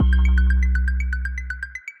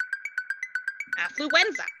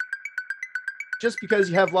affluenza. Just because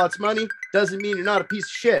you have lots of money doesn't mean you're not a piece of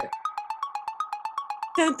shit.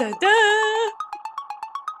 Dun, dun, dun.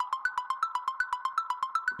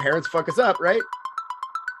 Parents fuck us up, right?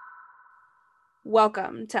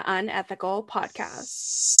 Welcome to Unethical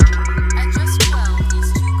Podcast. At just 12,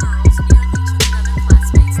 these two girls nearly took another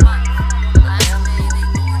classmate's life. Last May, they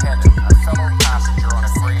Heaven, a fellow passenger on a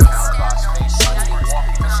Greyhound bus may suddenly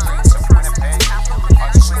walking the streets of Winnipeg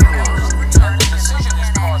unsupervised, and the decision is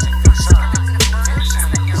causing concern. Vince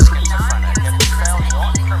Lee is schizophrenic and was found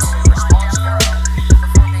non-criminally responsible.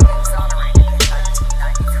 before being exonerated in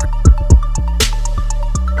 1993.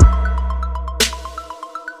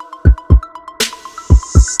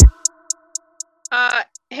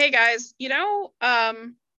 Hey guys, you know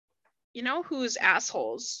who's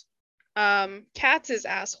assholes? Cats is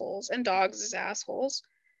assholes and dogs is assholes.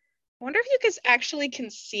 I wonder if you guys actually can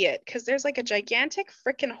see it, because there's like a gigantic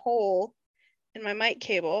freaking hole in my mic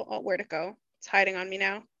cable. Oh, where'd it go? It's hiding on me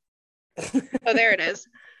now. Oh, there it is.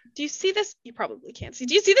 Do you see this? You probably can't see.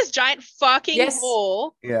 Do you see this giant fucking Yes.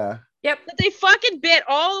 hole Yeah. Yep. that they fucking bit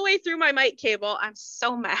all the way through my mic cable? I'm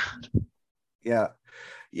so mad. Yeah.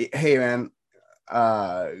 Hey, man.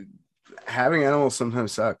 Having animals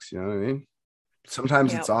sometimes sucks. You know what I mean?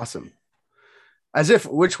 Sometimes it's awesome. As if,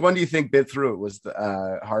 which one do you think bit through it? Was the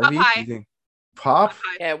Harvey? Popeye. Do you think Pop?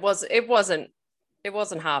 Popeye. Yeah, it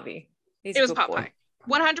wasn't Harvey. He's It a was good Popeye.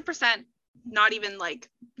 boy. 100%. Not even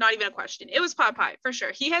a question. It was Popeye for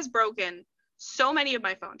sure. He has broken so many of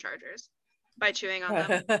my phone chargers by chewing on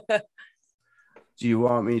them. Do you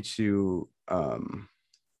want me to? I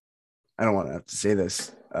don't want to have to say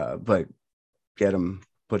this, but get him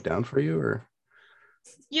put down for you, or?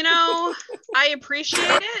 You know, I appreciate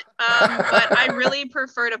it, but I really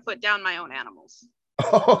prefer to put down my own animals.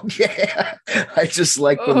 Oh yeah, I just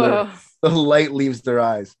like when the light leaves their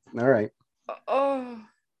eyes. All right. Oh.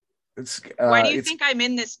 It's, Why do you think I'm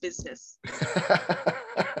in this business? That's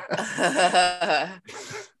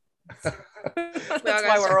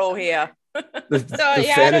why we're all here. the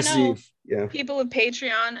yeah, I don't know. Yeah. People of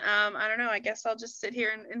Patreon, I don't know. I guess I'll just sit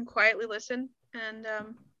here and quietly listen. And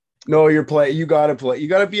No, you're play. You gotta play. You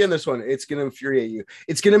gotta be in this one. It's gonna infuriate you.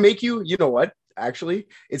 It's gonna make you. You know what? Actually,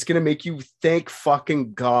 it's gonna make you thank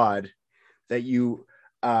fucking God that you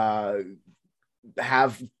have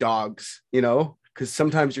dogs. You know, because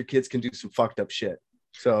sometimes your kids can do some fucked up shit.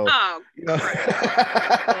 So. oh, You know?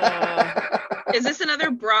 is this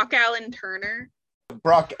another Brock Allen Turner?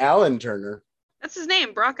 Brock Allen Turner. That's his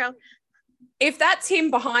name, Brock Allen. If that's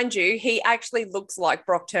him behind you, he actually looks like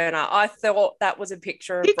Brock Turner. I thought that was a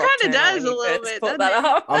picture of He Brock kinda Turner does when a you little first bit, put doesn't that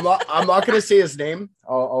up. I'm not gonna say his name.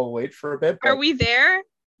 I'll wait for a bit. Are but- we there?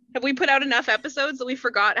 Have we put out enough episodes that we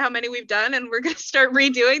forgot how many we've done and we're gonna start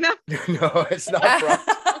redoing them? No, it's not Brock.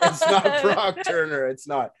 It's not Brock Turner. It's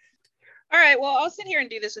not. All right, well, I'll sit here and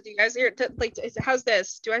do this with you guys. Here, how's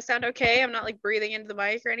this? Do I sound okay? I'm not like breathing into the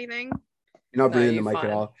mic or anything. You're not No, breathing you're the mic fine.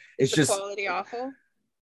 at all. It's The just quality awful.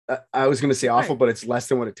 I was gonna say awful, but it's less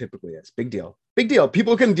than what it typically is. Big deal. Big deal.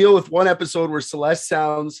 People can deal with one episode where Celeste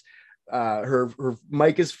sounds her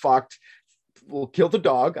mic is fucked. We'll kill the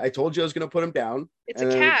dog. I told you I was gonna put him down. It's a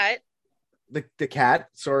cat. The cat.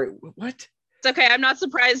 Sorry. What? It's okay. I'm not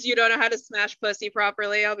surprised you don't know how to smash pussy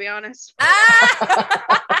properly. I'll be honest.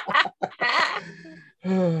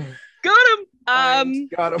 Got him.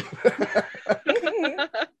 Got him.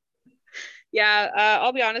 Yeah,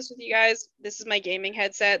 I'll be honest with you guys. This is my gaming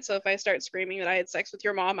headset, so if I start screaming that I had sex with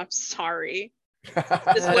your mom, I'm sorry. This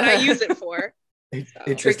is what I use it for. It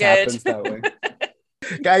just Triggered. happens that way.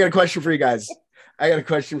 I got a question for you guys.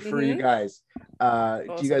 You guys.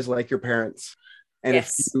 Do you guys like your parents? And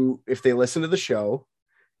Yes. if they listen to the show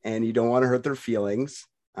and you don't want to hurt their feelings,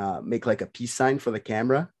 make like a peace sign for the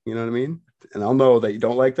camera. You know what I mean? And I'll know that you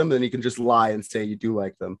don't like them. Then you can just lie and say you do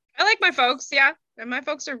like them. I like my folks, yeah. And my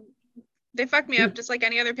folks they fuck me up just like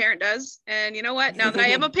any other parent does. And you know what? Now that I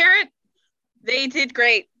am a parent, they did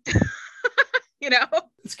great. You know?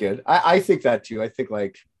 It's good. I think that too. I think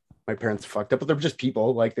like my parents fucked up, but they're just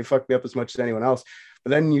people. Like they fucked me up as much as anyone else.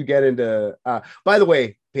 But then you get into, by the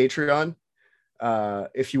way, Patreon,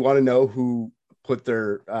 if you want to know who put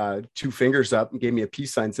their 2 fingers up and gave me a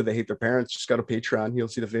peace sign so they hate their parents, just go to Patreon. You'll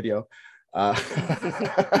see the video. One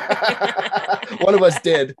of us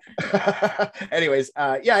did. Anyways,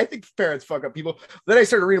 yeah, I think parents fuck up people. Then I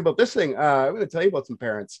started reading about this thing. I'm going to tell you about some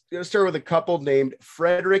parents. I'm going to start with a couple named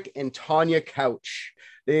Frederick and Tanya Couch.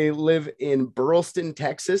 They live in Burleson,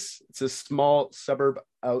 Texas. It's a small suburb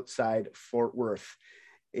outside Fort Worth.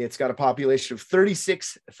 It's got a population of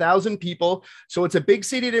 36,000 people. So it's a big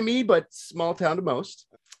city to me, but small town to most.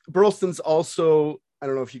 Burleson's also I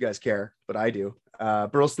don't know if you guys care, but I do.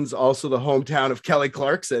 Burleson's also the hometown of Kelly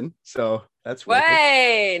Clarkson. So that's wicked.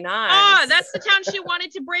 Way nice. Ah, that's the town she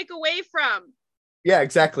wanted to break away from. Yeah,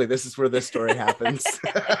 exactly. This is where this story happens.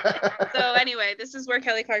 So anyway, this is where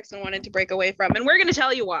Kelly Clarkson wanted to break away from, and we're going to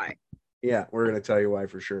tell you why. Yeah, we're going to tell you why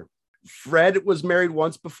for sure. Fred was married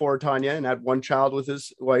once before Tanya and had one child with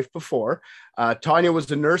his wife before. Tanya was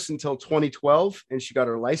a nurse until 2012, and she got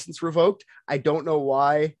her license revoked. I don't know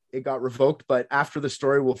why it got revoked, but after the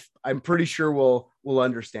story, I'm pretty sure we'll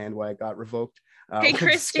understand why it got revoked. Hey, We'll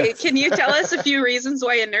Christy, discuss- can you tell us a few reasons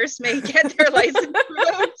why a nurse may get their license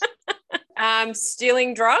revoked?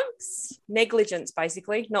 Stealing drugs, negligence,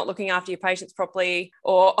 basically, not looking after your patients properly,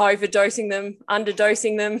 or overdosing them,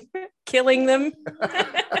 underdosing them, killing them.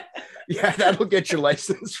 Yeah, that'll get your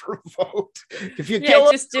license revoked. If you Yeah,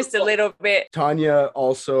 kill just a little bit. Tanya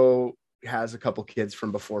also has a couple kids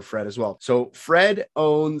from before Fred as well. So Fred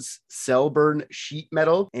owns Selburn Sheet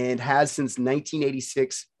Metal and has since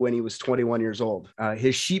 1986 when he was 21 years old.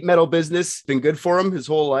 His sheet metal business has been good for him his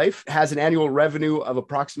whole life, has an annual revenue of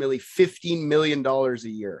approximately $15 million a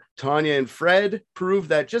year. Tanya and Fred prove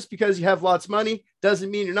that just because you have lots of money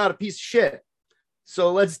doesn't mean you're not a piece of shit.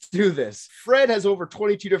 So let's do this. Fred has over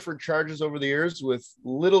 22 different charges over the years with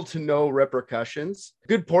little to no repercussions. A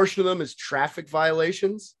good portion of them is traffic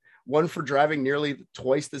violations. One for driving nearly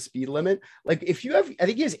twice the speed limit. Like if you have, I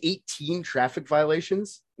think he has 18 traffic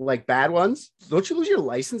violations, like bad ones. Don't you lose your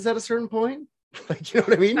license at a certain point? Like, you know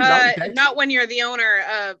what I mean? Not when you're the owner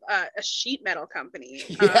of a sheet metal company.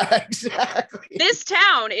 Yeah, exactly. This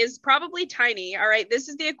town is probably tiny. All right. This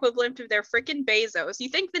is the equivalent of their freaking Bezos. You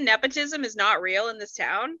think the nepotism is not real in this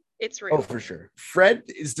town? It's real. Oh, for sure. Fred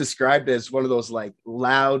is described as one of those like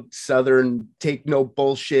loud Southern, take no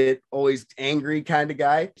bullshit, always angry kind of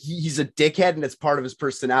guy. He's a dickhead and it's part of his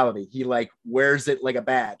personality. He like wears it like a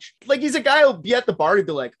badge. Like he's a guy who'll be at the bar and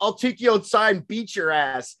be like, I'll take you outside and beat your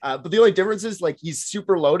ass. But the only difference is like he's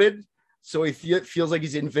super loaded. So he feels like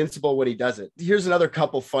he's invincible when he does it. Here's another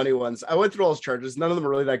couple funny ones. I went through all his charges. None of them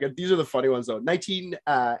are really that good. These are the funny ones, though.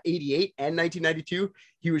 1988 and 1992,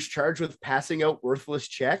 he was charged with passing out worthless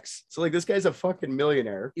checks. So, like, this guy's a fucking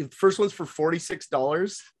millionaire. The first one's for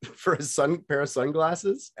 $46 for a pair of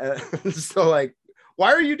sunglasses. So, like,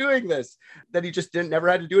 why are you doing this? That he just never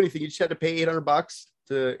had to do anything. He just had to pay $800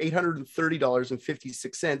 to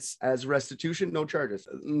 $830.56 as restitution, no charges.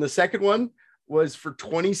 And the second one was for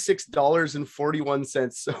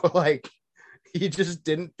 $26.41. So like he just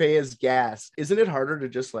didn't pay his gas. Isn't it harder to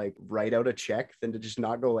just like write out a check than to just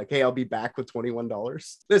not go like, hey, I'll be back with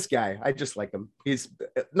 $21? This guy, I just like him. He's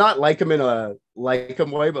not like him in a like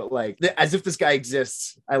him way, but like as if this guy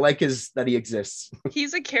exists. I like that he exists.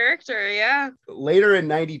 He's a character, yeah. Later in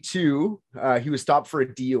 92, he was stopped for a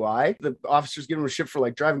DUI. The officers give him a shit for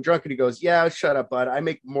like driving drunk, and he goes, yeah, shut up, bud. I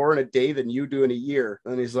make more in a day than you do in a year.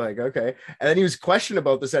 And he's like, okay. And then he was questioned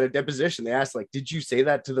about this at a deposition. They asked, like, did you say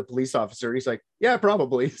that to the police officer? And he's like, yeah,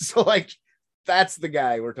 probably. So like, that's the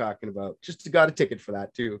guy we're talking about. Just got a ticket for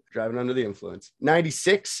that too, driving under the influence.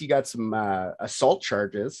 96, he got some assault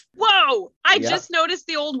charges. Whoa! I Yeah. just noticed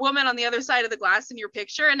the old woman on the other side of the glass in your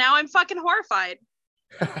picture, and now I'm fucking horrified.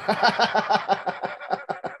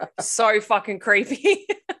 So fucking creepy.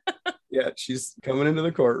 Yeah, she's coming into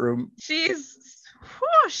the courtroom. She's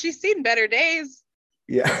seen better days.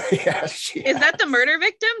 Yeah, she Is that the murder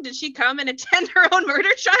victim? Did she come and attend her own murder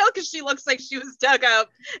trial? Because she looks like she was dug up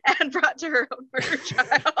and brought to her own murder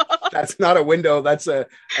trial. That's not a window. That's a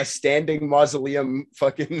standing mausoleum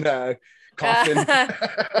fucking coffin.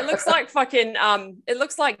 It looks like fucking it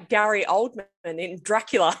looks like Gary Oldman in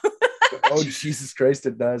Dracula. Oh, Jesus Christ,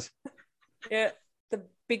 it does. Yeah, the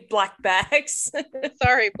big black bags.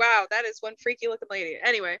 Sorry, wow, that is one freaky looking lady.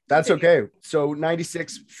 Anyway, That's continue. okay. So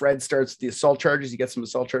 96, Fred starts the assault charges. He gets some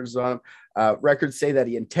assault charges on him. Records say that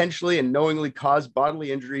he intentionally and knowingly caused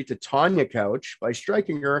bodily injury to Tanya Couch by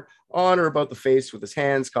striking her on or about the face with his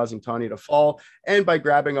hands, causing Tanya to fall, and by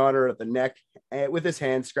grabbing on her at the neck with his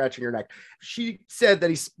hand, scratching her neck. She said that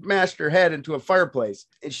he smashed her head into a fireplace,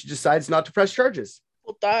 and she decides not to press charges.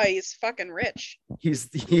 Well, duh, he's fucking rich. He's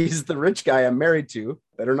the rich guy I'm married to.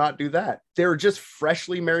 Better not do that. They were just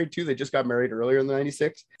freshly married too. They just got married earlier in the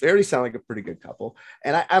 96. They already sound like a pretty good couple.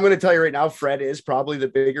 And I'm going to tell you right now, Fred is probably the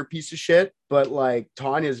bigger piece of shit, but like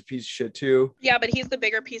Tanya's a piece of shit too. Yeah, but he's the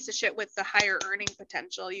bigger piece of shit with the higher earning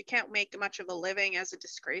potential. You can't make much of a living as a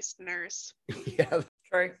disgraced nurse. Yeah.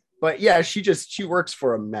 True. But yeah, she works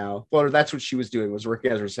for him now. Well, that's what she was doing, was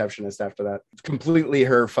working as a receptionist after that. It's completely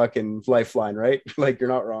her fucking lifeline, right? Like, you're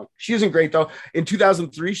not wrong. She isn't great though. In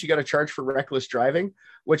 2003, she got a charge for reckless driving.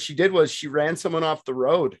 What she did was she ran someone off the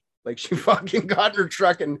road. Like, she fucking got in her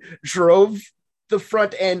truck and drove the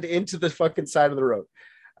front end into the fucking side of the road.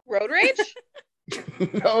 Road rage?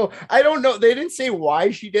 No, I don't know. They didn't say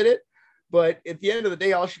why she did it, but at the end of the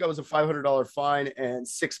day, all she got was a $500 fine and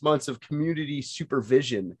 6 months of community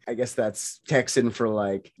supervision. I guess that's Texan for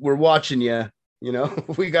like, we're watching you, you know,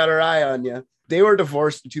 we got our eye on you. They were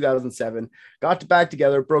divorced in 2007, got back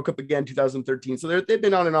together, broke up again 2013. So they've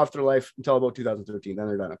been on and off their life until about 2013. Then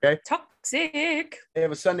they're done. Okay. Toxic. They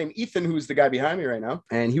have a son named Ethan, who's the guy behind me right now.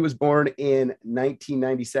 And he was born in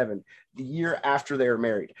 1997, the year after they were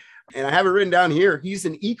married. And I have it written down here. He's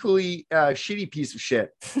an equally shitty piece of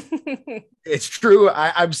shit. It's true.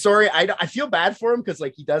 I'm sorry. I feel bad for him because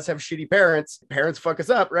like he does have shitty parents. Parents fuck us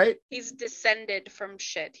up, right? He's descended from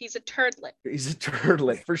shit. He's a turdlet. He's a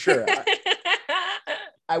turdlet for sure.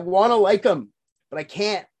 I want to like him, but I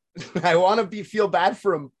can't. I want to feel bad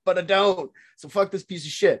for him, but I don't. So fuck this piece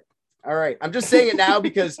of shit. All right. I'm just saying it now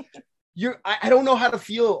because I don't know how to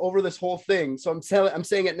feel over this whole thing. So I'm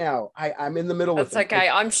saying it now. I'm in the middle That's with it. okay.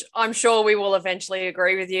 I'm sure we will eventually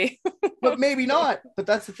agree with you. But maybe not. But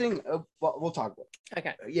that's the thing. Well, we'll talk about it.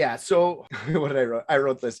 Okay. Yeah. So what did I wrote? I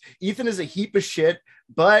wrote this. Ethan is a heap of shit,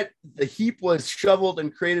 but the heap was shoveled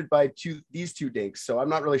and created by these two dinks. So I'm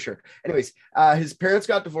not really sure. Anyways, his parents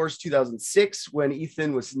got divorced 2006 when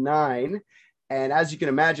Ethan was 9. And as you can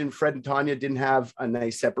imagine, Fred and Tanya didn't have a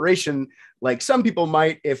nice separation like some people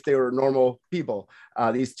might if they were normal people.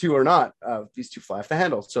 These two are not. These two fly off the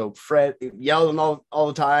handle. So Fred yelling all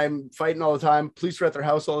the time, fighting all the time. Police were at their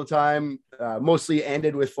house all the time. Mostly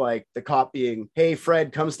ended with like the cop being, "Hey,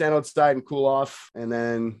 Fred, come stand outside and cool off." And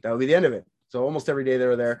then that would be the end of it. So almost every day they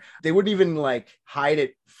were there. They wouldn't even like hide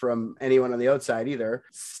it from anyone on the outside either.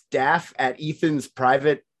 Staff at Ethan's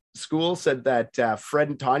private school said that Fred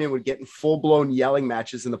and Tanya would get in full-blown yelling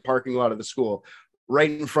matches in the parking lot of the school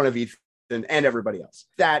right in front of Ethan and everybody else.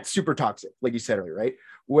 That's super toxic, like you said earlier, right?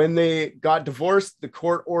 When they got divorced, the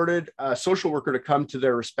court ordered a social worker to come to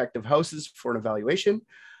their respective houses for an evaluation.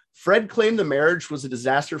 Fred claimed the marriage was a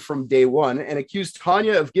disaster from day one and accused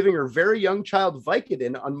Tanya of giving her very young child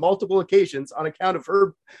Vicodin on multiple occasions on account of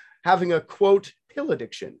her having a, quote, pill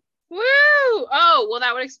addiction. Woo! Oh, well,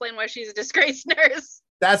 that would explain why she's a disgraced nurse.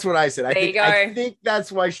 That's what I said. There you go. I think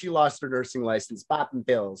that's why she lost her nursing license, popping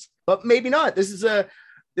pills. But maybe not. This is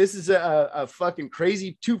a fucking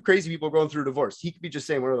two crazy people going through a divorce. He could be just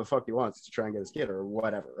saying whatever the fuck he wants to try and get his kid or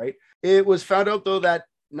whatever, right? It was found out though that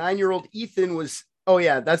 9-year-old Ethan was, oh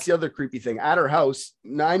yeah, that's the other creepy thing. At her house,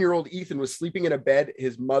 9-year-old Ethan was sleeping in a bed.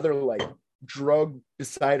 His mother like drugged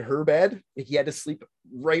beside her bed. He had to sleep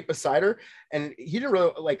right beside her. And he didn't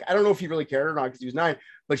really like, I don't know if he really cared or not because he was 9,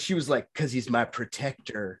 but she was like, "Because he's my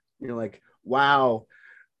protector." You're like, wow.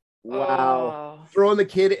 Oh. Throwing the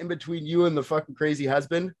kid in between you and the fucking crazy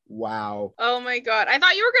husband. Wow. Oh my God. I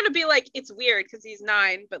thought you were going to be like, it's weird because he's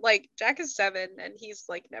 9, but like Jack is 7 and he's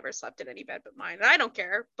like never slept in any bed but mine. And I don't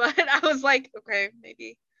care. But I was like, okay,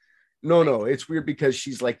 maybe. No, it's weird because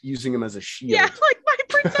she's like using him as a shield. Yeah, like my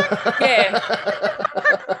protector. Yeah.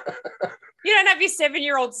 You don't have your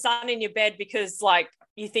 7-year-old son in your bed because like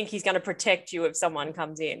you think he's going to protect you if someone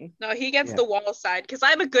comes in. No, he gets the wall side because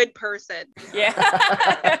I'm a good person. Yeah.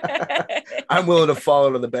 I'm willing to fall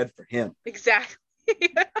out of the bed for him. Exactly.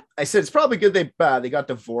 I said it's probably good they got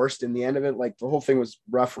divorced in the end of it. Like the whole thing was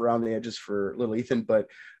rough around the edges for little Ethan, but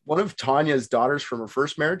one of Tanya's daughters from her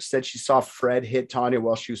first marriage said she saw Fred hit Tanya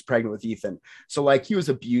while she was pregnant with Ethan. So like he was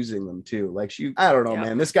abusing them too. Like I don't know,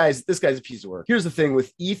 man. This guy's a piece of work. Here's the thing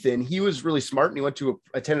with Ethan. He was really smart and he went to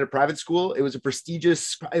attended a private school. It was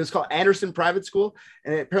called Anderson Private School.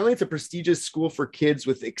 And apparently it's a prestigious school for kids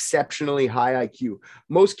with exceptionally high IQ.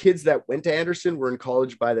 Most kids that went to Anderson were in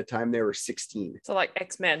college by the time they were 16. So like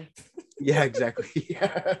X-Men. Yeah, exactly.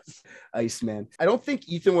 Yes. Iceman. I don't think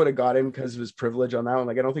Ethan would have got him because of his privilege on that one.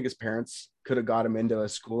 Like, I don't think his parents could have got him into a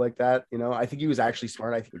school like that. You know, I think he was actually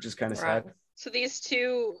smart, which is kind of sad. So these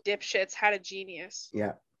two dipshits had a genius.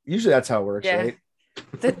 Yeah. Usually that's how it works, right?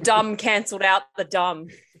 The dumb canceled out the dumb.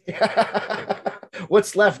 Yeah.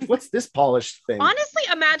 What's left? What's this polished thing? Honestly,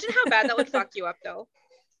 imagine how bad that would fuck you up, though.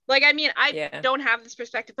 Like, I mean, I don't have this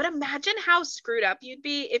perspective, but imagine how screwed up you'd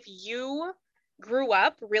be if you grew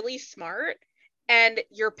up really smart and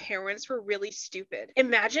your parents were really stupid.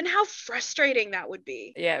 Imagine how frustrating that would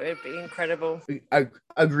be. Yeah, it would be incredible. I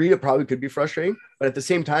agree. It probably could be frustrating, but at the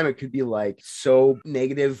same time, it could be like so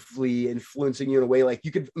negatively influencing you in a way, like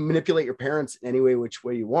you could manipulate your parents in any way, which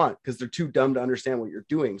way you want, because they're too dumb to understand what you're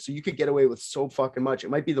doing. So you could get away with so fucking much. It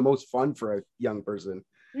might be the most fun for a young person.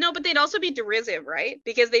 No, but they'd also be derisive, right?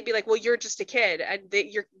 Because they'd be like, "Well, you're just a kid," and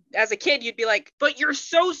you're as a kid, you'd be like, "But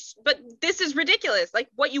but this is ridiculous. Like,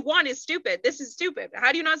 what you want is stupid. This is stupid.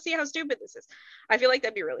 How do you not see how stupid this is?" I feel like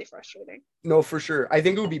that'd be really frustrating. No, for sure. I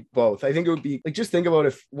think it would be both. I think it would be like, just think about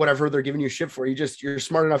if whatever they're giving you shit for, you're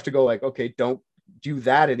smart enough to go like, okay, don't do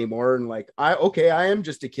that anymore. And like, I am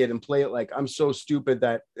just a kid, and play it like I'm so stupid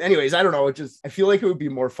that, anyways, I don't know. I feel like it would be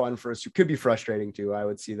more fun for us. It could be frustrating too. I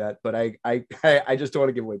would see that, but I just don't want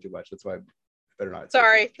to give away too much. That's why I better not.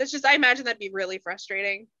 Sorry. That's just, I imagine that'd be really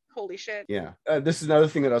frustrating. Holy shit. Yeah. This is another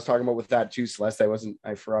thing that I was talking about with that too, Celeste.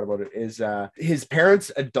 I forgot about it, is his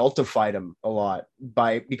parents adultified him a lot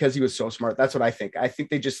because he was so smart. That's what I think. I think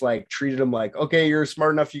they just like treated him like, okay, you're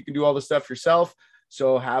smart enough, you can do all this stuff yourself,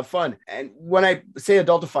 so have fun. And when I say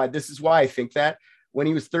adultified, this is why I think that. When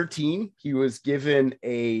he was 13, he was given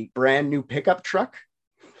a brand new pickup truck,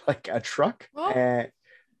 like a truck. What? And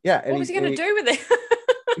yeah. What was he going to do with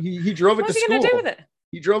it? He drove it What to was he school. going to do with it?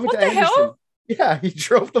 He drove it What to the Anderson. hell? Yeah, he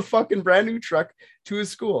drove the fucking brand new truck to his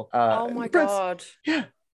school. Oh my Prince- God. Yeah,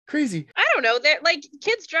 crazy. I don't know. They're like,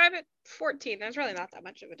 kids drive at 14. There's really not that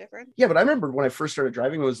much of a difference. Yeah, but I remember when I first started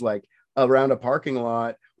driving, it was like around a parking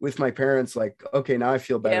lot with my parents, like, okay, now I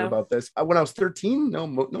feel better Yeah. about this. When I was 13, no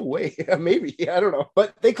way. Maybe, I don't know.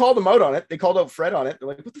 But they called him out on it. They called out Fred on it. They're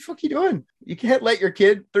like, what the fuck are you doing? You can't let your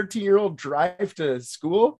kid, 13-year-old, drive to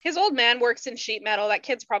school. His old man works in sheet metal. That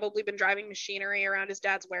kid's probably been driving machinery around his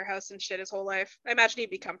dad's warehouse and shit his whole life. I imagine he'd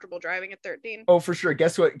be comfortable driving at 13. Oh, for sure.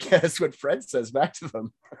 Guess what Fred says back to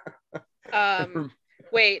them?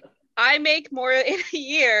 Wait, I make more in a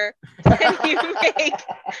year than you make,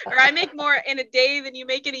 or I make more in a day than you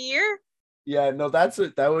make in a year? Yeah, no, that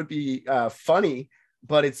would be funny,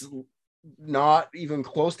 but it's not even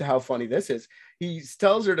close to how funny this is. He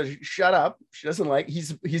tells her to shut up. She doesn't like.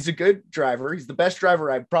 He's a good driver. He's the best driver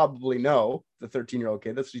I probably know. The 13-year-old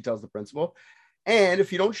kid. That's what he tells the principal. And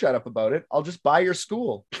if you don't shut up about it, I'll just buy your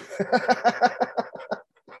school.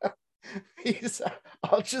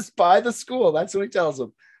 I'll just buy the school. That's what he tells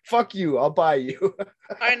him. Fuck you. I'll buy you.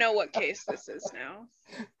 I know what case this is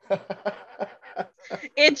now.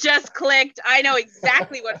 It just clicked. I know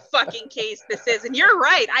exactly what fucking case this is. And you're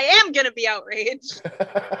right. I am going to be outraged.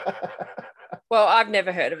 Well, I've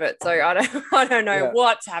never heard of it, so I don't know Yeah.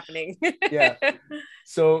 what's happening. Yeah.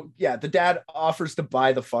 So yeah, the dad offers to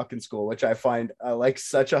buy the fucking school, which I find like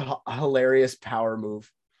such a hilarious power move.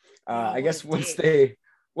 I what guess a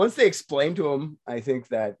once they explain to him, I think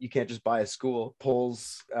that you can't just buy a school,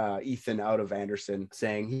 pulls Ethan out of Anderson,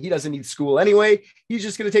 saying he doesn't need school anyway. He's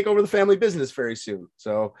just going to take over the family business very soon.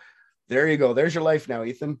 So there you go. There's your life now,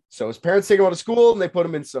 Ethan. So his parents take him out of school and they put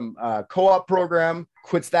him in some co-op program,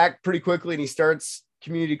 quits that pretty quickly, and he starts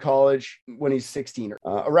community college when he's 16.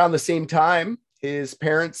 Around the same time, his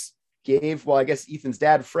parents I guess Ethan's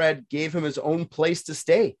dad, Fred, gave him his own place to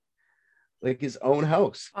stay, like his own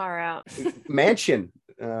house. Far out. Mansion.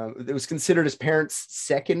 It was considered his parents'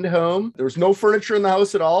 second home. There was no furniture in the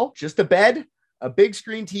house at all, just a bed, a big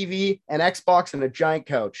screen TV, an Xbox, and a giant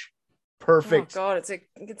couch. Perfect. Oh God,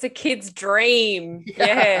 it's a kid's dream. Yeah.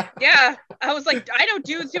 Yeah. Yeah. I was like, I know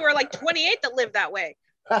dudes who are like 28 that live that way.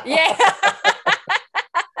 Yeah.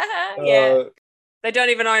 Yeah. Uh, They don't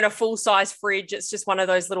even own a full-size fridge. It's just one of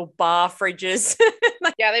those little bar fridges.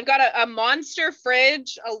 Yeah, they've got a monster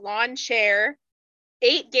fridge, a lawn chair,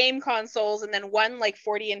 8 game consoles, and then one like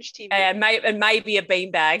 40-inch TV. and maybe a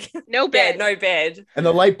beanbag. No Yeah, bed. no bed. and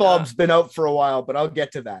the light bulb's been out for a while, but I'll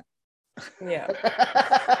get to that. Yeah.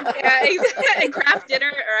 Yeah, and craft dinner,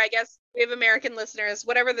 or I guess we have American listeners,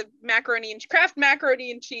 whatever the craft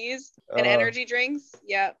macaroni and cheese and energy drinks.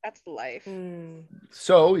 Yeah, that's the life. Mm.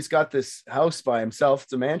 So he's got this house by himself.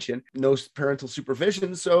 It's a mansion, no parental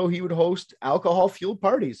supervision. So he would host alcohol-fueled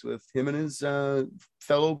parties with him and his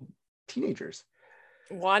fellow teenagers.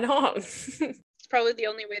 Why not? It's probably the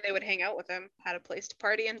only way they would hang out with him. Had a place to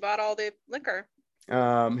party and bought all the liquor.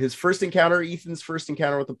 Ethan's first encounter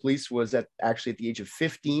with the police was actually at the age of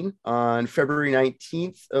 15 on February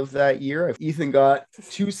 19th of that year. Ethan got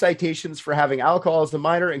 2 citations for having alcohol as a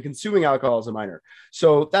minor and consuming alcohol as a minor.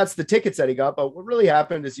 So that's the tickets that he got. But what really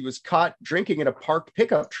happened is he was caught drinking in a parked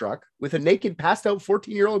pickup truck with a naked, passed out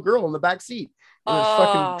 14-year-old girl in the back seat. It was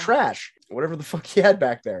fucking trash, whatever the fuck he had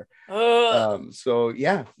back there. So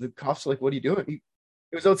yeah, the cops are like, what are you doing?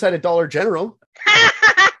 He was outside a Dollar General.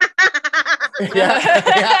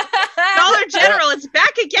 Yeah. Dollar General, it's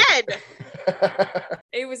back again.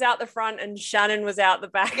 He was out the front and Shannon was out the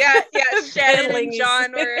back. Yeah, Shannon Peddling and his-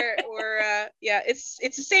 John were yeah, it's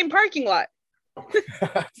the same parking lot.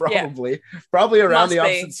 Probably around Must the be.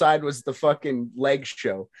 opposite side was the fucking leg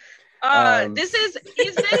show. This is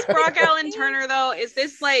this Brock Allen Turner though? Is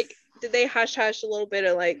this like, did they hush hush a little bit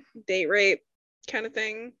of like date rape kind of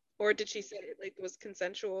thing? Or did she say it like was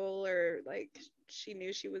consensual, or like she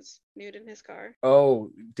knew she was nude in his car?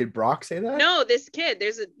 Oh, did Brock say that? No, this kid.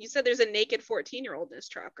 You said there's a naked 14-year-old in his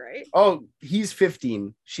truck, right? Oh, he's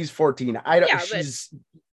 15. She's 14. I don't. Yeah, she's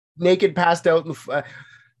naked, passed out.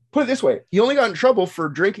 Put it this way: he only got in trouble for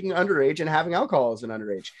drinking underage and having alcohol as an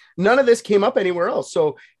underage. None of this came up anywhere else.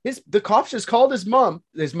 So the cops just called his mom.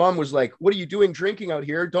 His mom was like, "What are you doing drinking out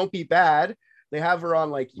here? Don't be bad." They have her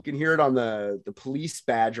on, like, you can hear it on the police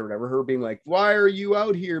badge or whatever, her being like, "Why are you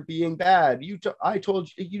out here being bad? I told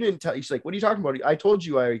you, you didn't tell." She's like, "What are you talking about? I told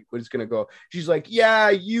you I was going to go." She's like, "Yeah,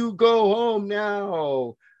 you go home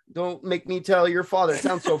now. Don't make me tell your father." It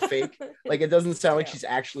sounds so fake. Like, it doesn't sound like she's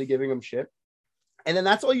actually giving him shit. And then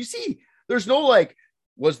that's all you see. There's no like,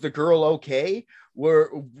 was the girl okay?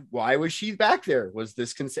 Why was she back there? Was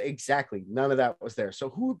this exactly? None of that was there. So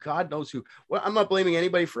who, God knows who. Well, I'm not blaming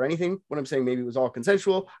anybody for anything. What I'm saying, maybe it was all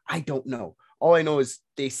consensual. I don't know. All I know is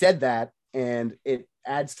they said that, and it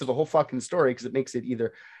adds to the whole fucking story because it makes it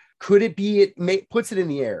either. Could it be? Puts it in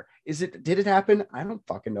the air. Did it happen? I don't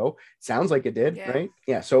fucking know. Sounds like it did, right?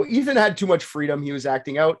 Yeah. So Ethan had too much freedom. He was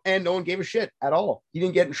acting out, and no one gave a shit at all. He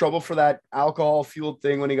didn't get in trouble for that alcohol fueled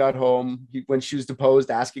thing when he got home. When she was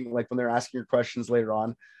deposed, asking, like, when they're asking her questions later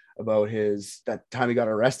on about that time he got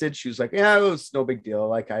arrested, she was like, "Yeah, it was no big deal.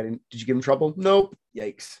 Like, did you give him trouble?" Nope.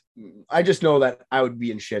 Yikes. I just know that I would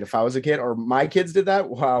be in shit if I was a kid or my kids did that.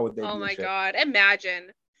 Wow, would they? Oh be my in shit. God.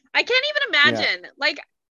 Imagine. I can't even imagine. Like,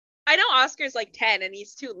 I know Oscar's like 10 and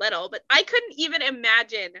he's too little, but I couldn't even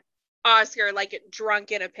imagine Oscar like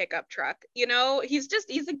drunk in a pickup truck. You know, he's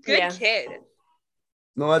a good kid.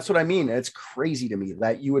 No, that's what I mean. It's crazy to me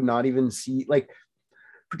that you would not even see, like,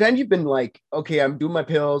 pretend you've been like, okay, I'm doing my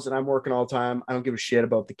pills and I'm working all the time. I don't give a shit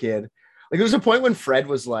about the kid. Like, there was a point when Fred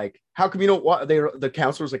was like, "How come you don't watch?" The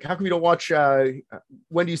counselor was like, "How come you don't watch?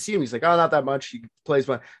 When do you see him?" He's like, "Oh, not that much. He plays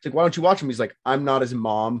one." It's like, "Why don't you watch him?" He's like, "I'm not his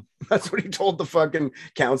mom." That's what he told the fucking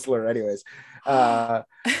counselor. Anyways, yeah.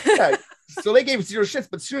 So they gave 0 shits,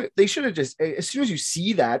 but they should have just, as soon as you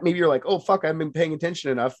see that, maybe you're like, "Oh fuck, I've been paying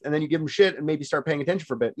attention enough," and then you give them shit and maybe start paying attention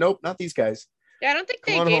for a bit. Nope, not these guys. Yeah, I don't think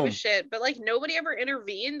Come they on gave home. a shit, but like nobody ever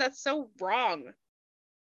intervened. That's so wrong.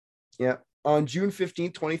 Yeah. On June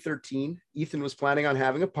 15th, 2013, Ethan was planning on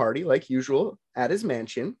having a party like usual at his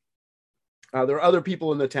mansion. There were other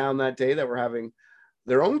people in the town that day that were having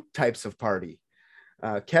their own types of party.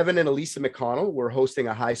 Kevin and Elisa McConnell were hosting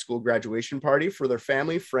a high school graduation party for their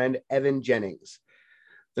family friend, Evan Jennings.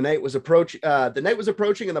 The night was approaching and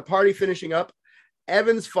the party finishing up.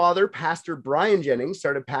 Evan's father, Pastor Brian Jennings,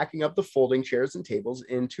 started packing up the folding chairs and tables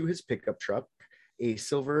into his pickup truck, a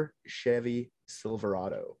silver Chevy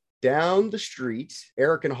Silverado. Down the street,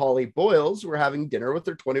 Eric and Holly Boyles were having dinner with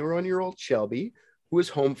their 21-year-old Shelby, who was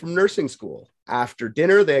home from nursing school. After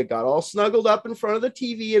dinner, they got all snuggled up in front of the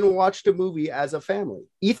TV and watched a movie as a family.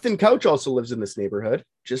 Ethan Couch also lives in this neighborhood,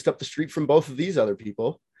 just up the street from both of these other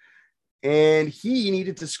people. And he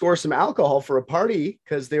needed to score some alcohol for a party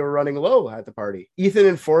because they were running low at the party. Ethan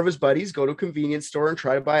and 4 of his buddies go to a convenience store and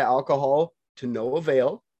try to buy alcohol to no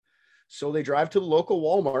avail. So they drive to the local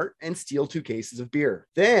Walmart and steal 2 cases of beer.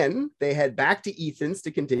 Then they head back to Ethan's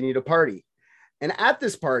to continue to party. And at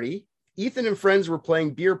this party, Ethan and friends were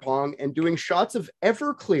playing beer pong and doing shots of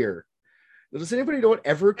Everclear. Does anybody know what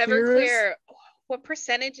Everclear is? What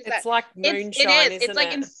percentage is that? It's like moonshine, it is. isn't It's like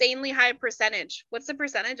it? insanely high percentage. What's the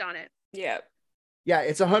percentage on it? Yeah. Yeah,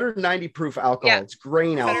 it's 190 proof alcohol. Yeah. It's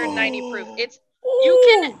grain alcohol. 190 proof. It's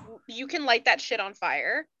Ooh. you can light that shit on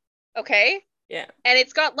fire. Okay? Yeah. And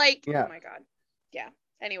it's got like, Yeah. oh my God. Yeah.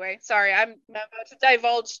 Anyway, sorry. I'm about to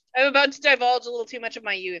divulge a little too much of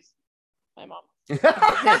my youth. My mom.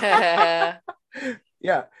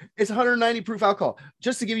 Yeah, it's 190 proof alcohol.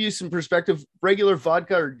 Just to give you some perspective, regular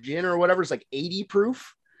vodka or gin or whatever is like 80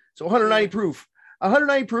 proof. So 190 proof.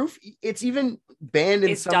 190 proof, it's even banned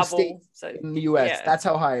in It's some double, states so in the US. yeah. That's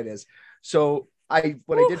how high it is. So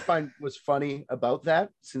what I did find was funny about that,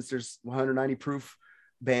 since there's 190 proof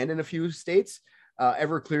banned in a few states,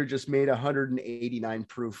 Everclear just made a 189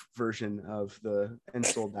 proof version of and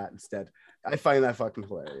sold that instead. I find that fucking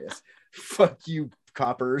hilarious. Fuck you,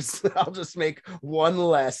 coppers. I'll just make one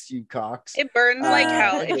less, you cocks. It burns like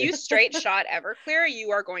hell. If you straight shot Everclear,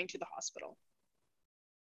 you are going to the hospital.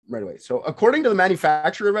 Right away. So according to the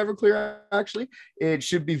manufacturer of Everclear, actually, it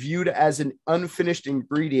should be viewed as an unfinished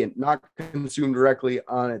ingredient, not consumed directly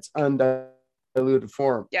on its undiluted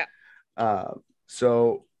form. Yeah.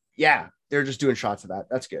 So yeah, they're just doing shots of that.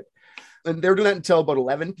 That's good. And they were doing that until about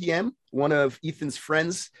 11 p.m. One of Ethan's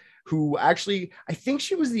friends who actually, I think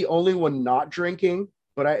she was the only one not drinking,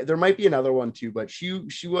 but there might be another one too, but she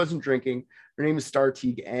wasn't drinking. Her name is Star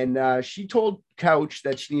Teague, and she told Couch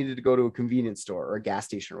that she needed to go to a convenience store or a gas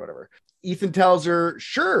station or whatever. Ethan tells her,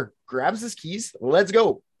 sure, grabs his keys, let's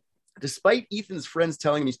go. Despite Ethan's friends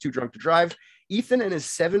telling him he's too drunk to drive, Ethan and his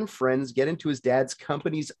 7 friends get into his dad's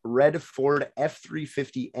company's red Ford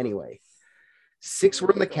F-350 anyway. 6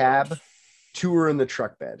 were in the cab, 2 were in the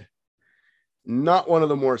truck bed. Not one of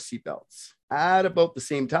them wore seatbelts. At about the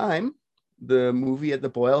same time, the movie at the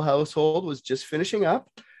Boyle household was just finishing up,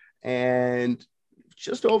 and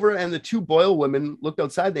the 2 Boyle women looked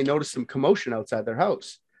outside. They noticed some commotion outside their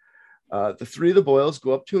house. The 3 of the Boyles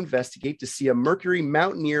go up to investigate to see a Mercury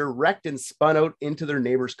Mountaineer wrecked and spun out into their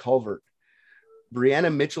neighbor's culvert.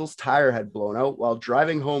 Brianna Mitchell's tire had blown out while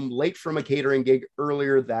driving home late from a catering gig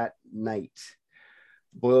earlier that night.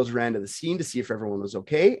 Boyles ran to the scene to see if everyone was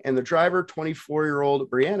okay, and the driver,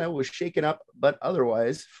 24-year-old Brianna, was shaken up, but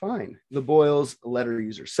otherwise fine. The Boyles let her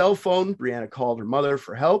use her cell phone. Brianna called her mother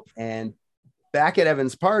for help, and back at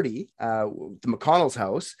Evan's party, the McConnell's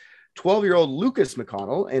house, 12-year-old Lucas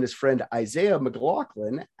McConnell and his friend Isaiah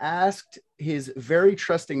McLaughlin asked his very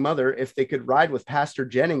trusting mother if they could ride with Pastor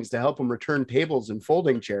Jennings to help him return tables and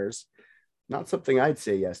folding chairs. Not something I'd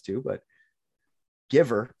say yes to, but give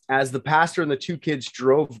her. As the pastor and the 2 kids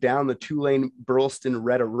drove down the 2-lane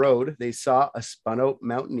Burleston-Retta Road, they saw a spun-out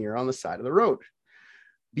Mountaineer on the side of the road.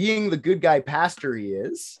 Being the good guy pastor he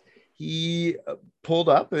is, he pulled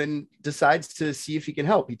up and decides to see if he can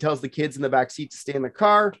help. He tells the kids in the back seat to stay in the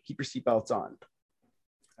car, keep your seatbelts on.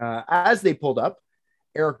 As they pulled up,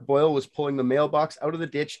 Eric Boyle was pulling the mailbox out of the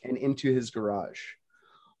ditch and into his garage.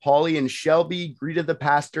 Holly and Shelby greeted the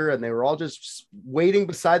pastor, and they were all just waiting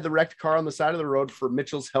beside the wrecked car on the side of the road for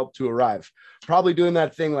Mitchell's help to arrive. Probably doing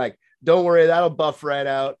that thing like, don't worry, that'll buff right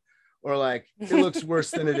out. Or like, it looks worse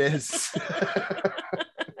than it is.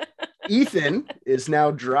 Ethan is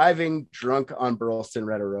now driving drunk on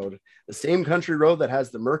Burleston-Retta Road, the same country road that has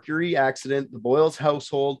the Mercury accident, the Boyles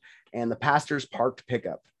household, and the pastor's parked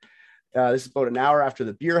pickup. This is about an hour after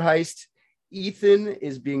the beer heist. Ethan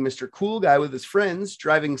is being Mr. Cool Guy with his friends,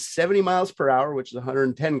 driving 70 miles per hour, which is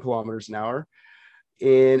 110 kilometers an hour,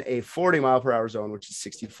 in a 40 mile per hour zone, which is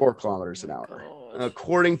 64 kilometers an hour.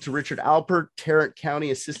 According to Richard Alpert, Tarrant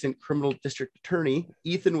County Assistant Criminal District Attorney,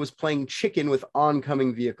 Ethan was playing chicken with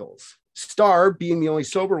oncoming vehicles. Star, being the only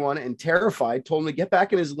sober one and terrified, told him to get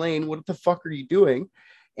back in his lane. What the fuck are you doing?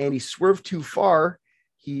 And he swerved too far.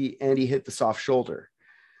 He hit the soft shoulder.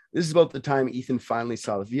 This is about the time Ethan finally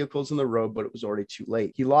saw the vehicles in the road, but it was already too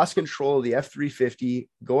late. He lost control of the F-350,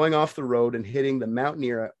 going off the road and hitting the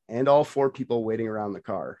Mountaineer and all 4 people waiting around the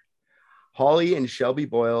car. Holly and Shelby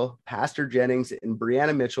Boyle, Pastor Jennings, and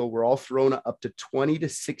Brianna Mitchell were all thrown up to 20 to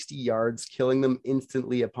 60 yards, killing them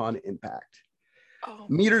instantly upon impact. Oh.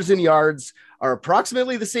 Meters and yards are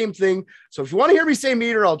approximately the same thing. So if you want to hear me say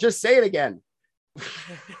meter, I'll just say it again.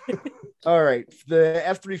 All right. The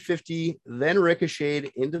F-350 then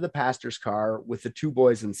ricocheted into the pastor's car with the 2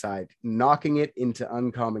 boys inside, knocking it into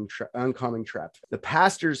oncoming traffic. The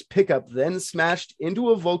pastor's pickup then smashed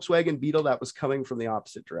into a Volkswagen Beetle that was coming from the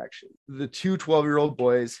opposite direction. The 2 12-year-old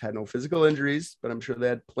boys had no physical injuries, but I'm sure they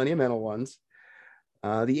had plenty of mental ones.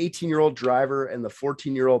 The 18-year-old driver and the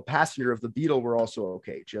 14-year-old passenger of the Beetle were also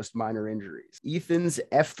okay, just minor injuries. Ethan's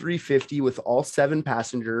F-350 with all 7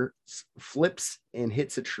 passengers flips and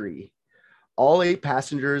hits a tree. All 8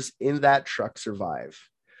 passengers in that truck survive.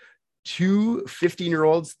 2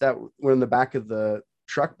 15-year-olds that were in the back of the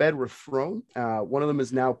truck bed were thrown. One of them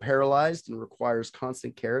is now paralyzed and requires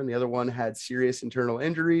constant care, and the other one had serious internal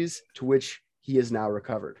injuries, to which he is now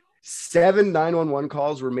recovered. 7 911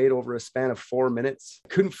 calls were made over a span of 4 minutes.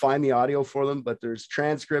 Couldn't find the audio for them, but there's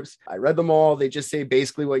transcripts. I read them all. They just say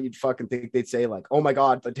basically what you'd fucking think they'd say, like, oh my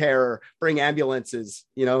God, the terror, bring ambulances,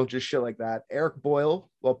 just shit like that. Eric Boyle,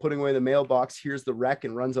 while putting away the mailbox, hears the wreck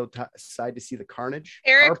and runs outside to see the carnage.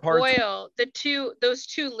 Eric Boyle, those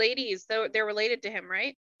 2 ladies, they're related to him,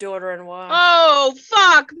 right? Daughter and wife. Oh,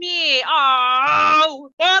 fuck me.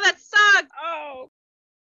 Oh, that sucks. Oh.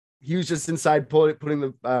 He was just inside putting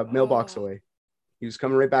the mailbox away. He was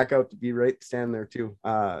coming right back out to be right standing there too.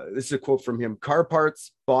 This is a quote from him. Car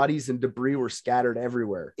parts, bodies, and debris were scattered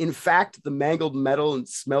everywhere. In fact, the mangled metal and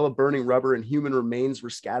smell of burning rubber and human remains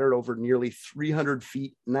were scattered over nearly 300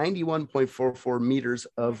 feet, 91.44 meters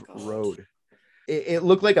of road. It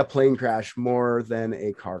looked like a plane crash more than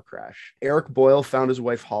a car crash. Eric Boyle found his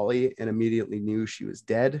wife Holly and immediately knew she was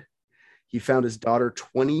dead. He found his daughter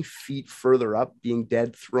 20 feet further up, being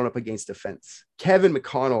dead, thrown up against a fence. Kevin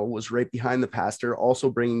McConnell was right behind the pastor, also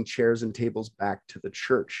bringing chairs and tables back to the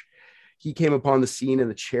church. He came upon the scene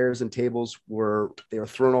and the chairs and tables were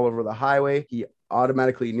thrown all over the highway. He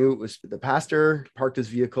automatically knew it was the pastor, parked his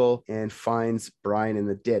vehicle, and finds Brian in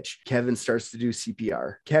the ditch. Kevin starts to do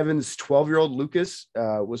CPR. Kevin's 12-year-old Lucas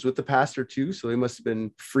was with the pastor too, so he must have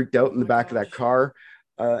been freaked out in the back of that car.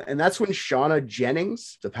 And that's when Shauna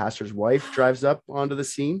Jennings, the pastor's wife, drives up onto the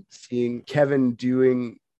scene, seeing Kevin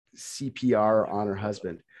doing CPR on her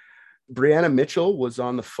husband. Brianna Mitchell was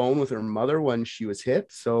on the phone with her mother when she was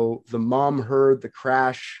hit. So the mom heard the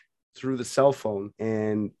crash through the cell phone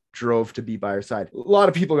and drove to be by her side. A lot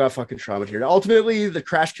of people got fucking traumatized here. Ultimately, the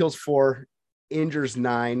crash kills 4, injures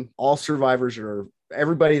 9. All survivors are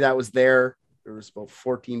everybody that was there. There was about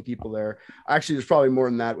 14 people there. Actually, there's probably more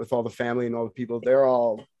than that with all the family and all the people. They're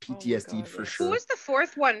all PTSD'd for sure. Who was the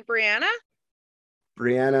 4th one? Brianna?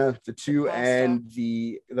 Brianna, the 2, pastor. and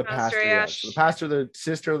the pastor. Yeah. So the pastor, the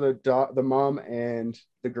sister, the mom, and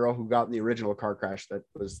the girl who got in the original car crash.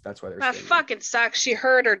 That's why they're. That fucking sucks. She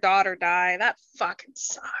heard her daughter die. That fucking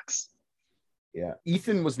sucks. Yeah,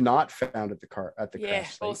 Ethan was not found at the crash Of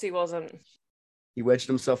site. course he wasn't. He wedged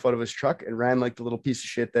himself out of his truck and ran like the little piece of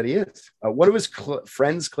shit that he is. One of his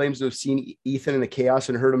friends claims to have seen Ethan in the chaos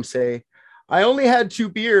and heard him say, "I only had 2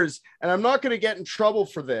 beers, and I'm not going to get in trouble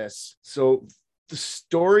for this." So the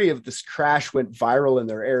story of this crash went viral in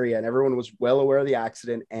their area, and everyone was well aware of the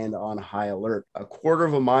accident and on high alert. A quarter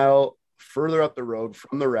of a mile further up the road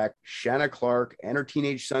from the wreck, Shanna Clark and her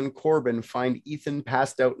teenage son Corbin find Ethan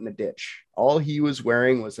passed out in a ditch. All he was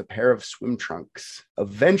wearing was a pair of swim trunks.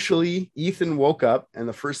 Eventually, Ethan woke up, and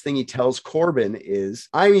the first thing he tells Corbin is,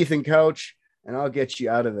 "I'm Ethan Couch, and I'll get you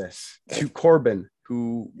out of this." To Corbin,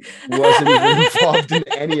 who wasn't even involved in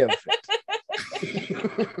any of it.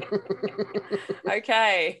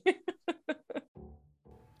 Okay.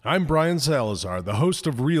 I'm Brian Salazar, the host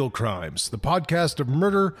of Real Crimes, the podcast of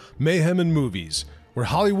murder, mayhem, and movies, where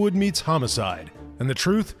Hollywood meets homicide, and the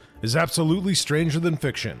truth is absolutely stranger than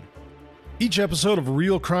fiction. Each episode of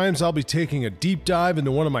Real Crimes, I'll be taking a deep dive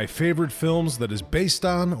into one of my favorite films that is based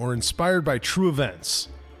on or inspired by true events.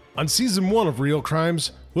 On Season 1 of Real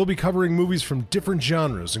Crimes, we'll be covering movies from different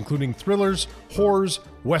genres, including thrillers, horrors,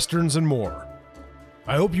 westerns, and more.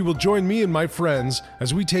 I hope you will join me and my friends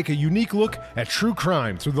as we take a unique look at true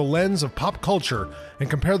crime through the lens of pop culture and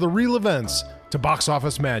compare the real events to box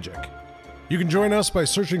office magic. You can join us by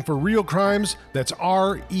searching for Real Crimes, that's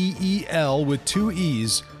REEL with 2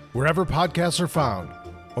 E's, wherever podcasts are found,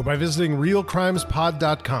 or by visiting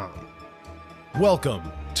realcrimespod.com.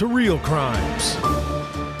 Welcome to Real Crimes.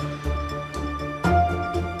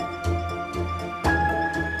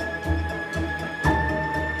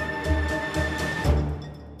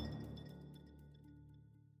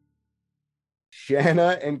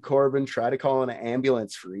 Shanna and Corbin try to call an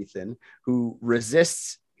ambulance for Ethan, who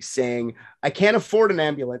resists, saying, "I can't afford an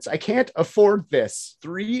ambulance. I can't afford this."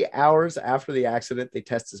 3 hours after the accident, they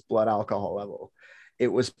test his blood alcohol level. It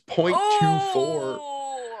was 0.24.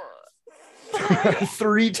 Oh,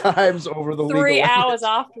 3 times over the legal 3 limit. hours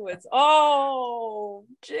afterwards. Oh,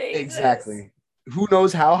 Jesus. Exactly. Who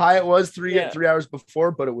knows how high it was 3 hours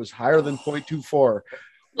before, but it was higher than 0.24.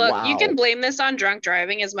 Look, Wow. you can blame this on drunk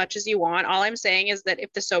driving as much as you want. All I'm saying is that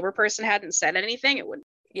if the sober person hadn't said anything, it wouldn't.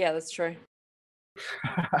 Yeah, that's true.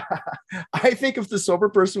 I think if the sober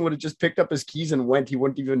person would have just picked up his keys and went, he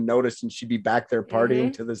wouldn't even notice, and she'd be back there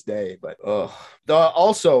partying to this day. But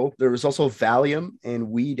also, there was also Valium and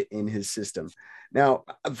weed in his system. Now,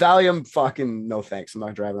 Valium, fucking no thanks. I'm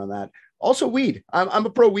not driving on that. Also, weed. I'm a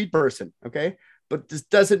pro weed person. Okay. But this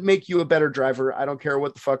doesn't make you a better driver. I don't care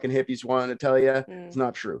what the fucking hippies want to tell you. It's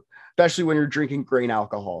not true, especially when you're drinking grain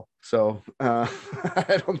alcohol. So I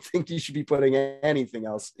don't think you should be putting anything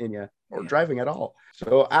else in you or driving at all.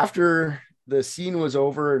 So after the scene was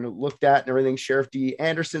over and looked at and everything, Sheriff D.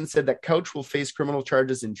 Anderson said that Couch will face criminal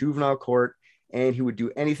charges in juvenile court, and he would do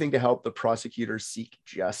anything to help the prosecutors seek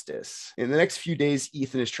justice. In the next few days,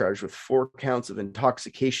 Ethan is charged with 4 counts of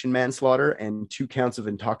intoxication manslaughter and 2 counts of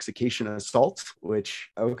intoxication assault, which,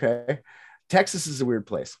 okay. Texas is a weird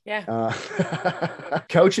place. Yeah.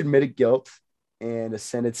 Couch admitted guilt, and a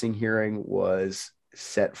sentencing hearing was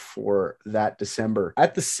set for that December.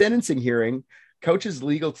 At the sentencing hearing, Couch's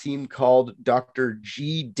legal team called Dr.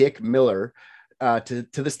 G. Dick Miller to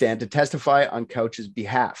the stand to testify on Couch's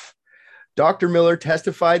behalf. Dr. Miller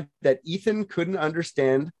testified that Ethan couldn't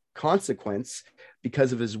understand consequence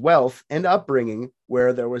because of his wealth and upbringing,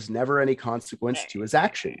 where there was never any consequence to his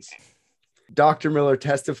actions. Dr. Miller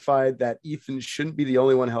testified that Ethan shouldn't be the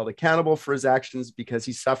only one held accountable for his actions because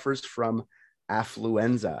he suffers from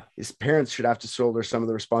affluenza. His parents should have to shoulder some of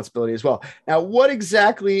the responsibility as well. Now, what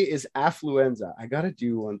exactly is affluenza? I got to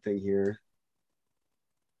do one thing here.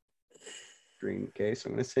 screen. Okay, so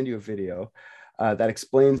I'm going to send you a video that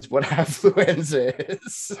explains what affluenza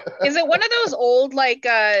is. Is it one of those old like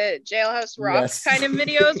Jailhouse Rock Yes. kind of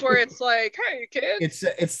videos where it's like, hey kids?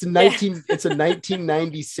 It's a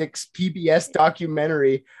 1996 PBS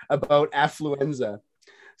documentary about affluenza.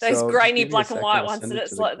 Those So just grainy give me a black and second, white I'll ones send that it it's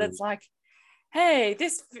to the like group. that's like, hey,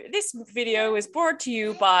 this video is brought to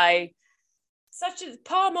you by such as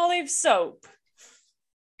palm olive soap.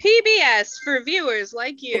 PBS for viewers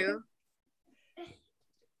like you.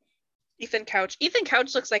 Ethan Couch. Ethan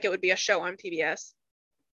Couch looks like it would be a show on PBS.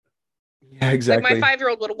 Yeah, exactly. Like my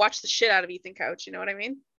 5-year-old would watch the shit out of Ethan Couch. You know what I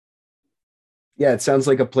mean? Yeah, it sounds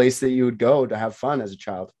like a place that you would go to have fun as a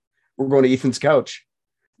child. We're going to Ethan's couch.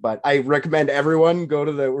 But I recommend everyone go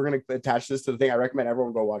to we're going to attach this to the thing. I recommend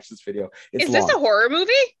everyone go watch this video. It's Is this long. a horror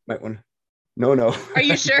movie? Might want. No. Are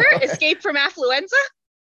you sure? No. Escape from Affluenza?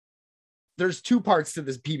 There's 2 parts to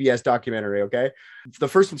this PBS documentary, okay? The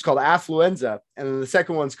first one's called Affluenza, and then the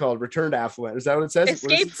second one's called Return to Affluenza. Is that what it says? What does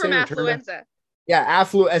Escape it from say? Return to- Affluenza. Yeah,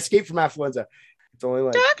 Escape from Affluenza. It's only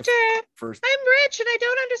like the Doctor, first. I'm rich and I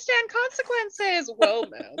don't understand consequences. Well,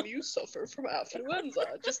 ma'am, you suffer from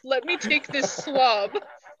affluenza. Just let me take this swab.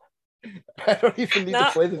 I don't even need to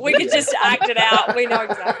play the We video. could just act it out. We know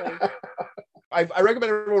exactly. I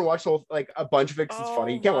recommend everyone watch the whole, like a bunch of it 'cause it's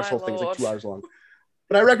funny. You can't watch the whole thing; it's like Lord. 2 hours long.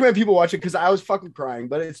 But I recommend people watch it because I was fucking crying.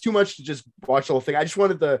 But it's too much to just watch the whole thing. I just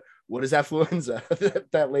wanted what is affluenza?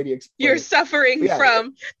 that lady explained. You're suffering Yeah.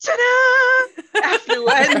 from ta-da!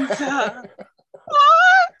 Affluenza.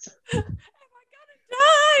 What?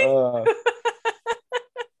 Uh,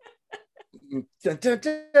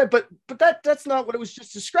 but that's not what it was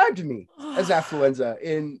just described to me as affluenza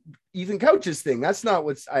in Ethan Couch's thing. That's not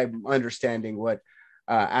what I'm understanding what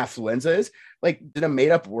affluenza is. Like, did a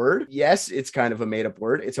made up word? Yes, it's kind of a made up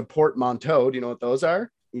word. It's a portmanteau. Do you know what those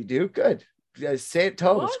are? You do? Good. Say it,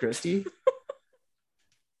 tell us, What? Christy.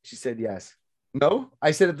 She said yes. No,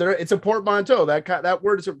 I said it's a portmanteau. That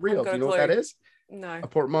word isn't real. got Do a you know what clue. that is? No. A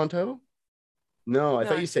portmanteau? No, I No.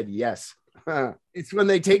 thought you said yes. Huh. It's when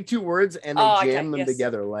they take 2 words and they Oh, okay, jam them yes.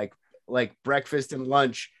 together, like breakfast and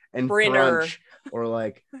lunch and Brinner. brunch, or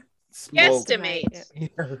like smoked. Guesstimate.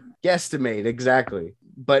 Yeah. Guesstimate, exactly.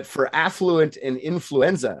 But for affluent and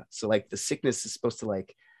influenza, so like the sickness is supposed to,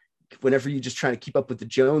 like, whenever you're just trying to keep up with the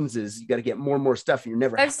Joneses, you got to get more and more stuff, and you're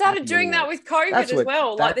never. They've started happy doing that anymore. with COVID That's as what-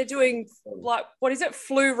 well. that- Like they're doing like what is it?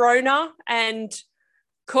 Flu-rona and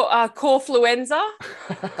corfluenza,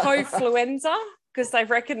 cofluenza, because they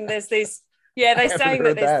reckon there's these. Yeah, they're haven't saying heard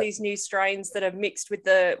that there's that. these new strains that are mixed with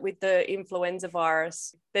the influenza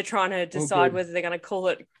virus. They're trying to decide good. whether they're going to call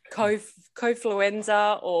it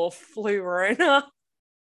cofluenza or flu-rona.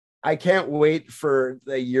 I can't wait for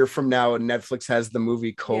a year from now and Netflix has the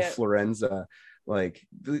movie Cofluenza. Like,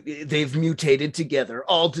 they've mutated together.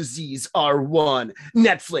 All disease are one.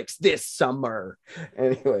 Netflix this summer.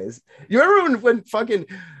 Anyways, you remember when fucking,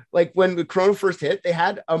 like, when the corona first hit, they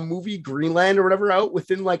had a movie Greenland or whatever out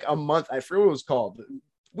within like a month. I forget what it was called.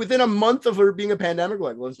 Within a month of her being a pandemic,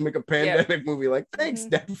 like, let's make a pandemic movie. Like, thanks,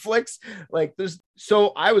 Netflix. Like, so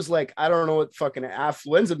I was like, I don't know what fucking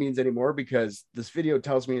affluenza means anymore, because this video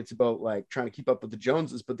tells me it's about like trying to keep up with the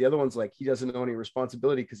Joneses, but the other one's like, he doesn't know any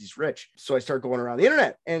responsibility because he's rich. So I start going around the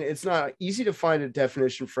internet, and it's not easy to find a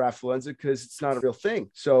definition for affluenza because it's not a real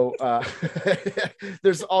thing. So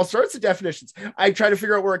there's all sorts of definitions. I try to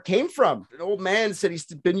figure out where it came from. An old man said he's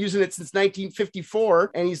been using it since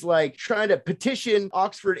 1954, and he's like trying to petition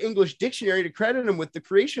Oxford English Dictionary to credit him with the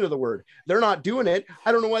creation of the word. They're not doing it.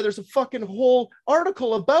 I don't know why there's a fucking whole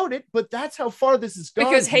article about it, but that's how far this has gone.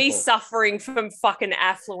 Because he's people. suffering from fucking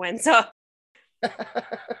affluenza.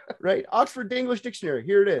 Right. Oxford English Dictionary.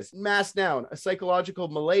 Here it is. Mass noun, a psychological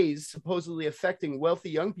malaise supposedly affecting wealthy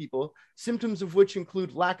young people, symptoms of which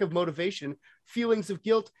include lack of motivation, feelings of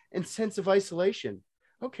guilt, and sense of isolation.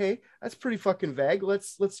 Okay, that's pretty fucking vague.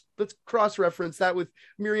 Let's cross-reference that with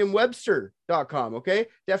Merriam-Webster.com. Okay,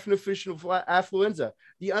 definition of affluenza: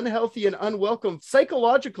 the unhealthy and unwelcome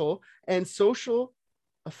psychological and social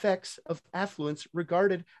effects of affluence,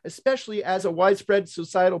 regarded especially as a widespread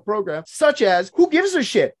societal program, such as, who gives a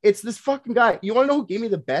shit? It's this fucking guy. You want to know who gave me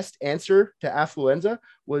the best answer to affluenza?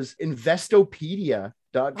 Was Investopedia.com.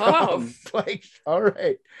 Oh. Like, all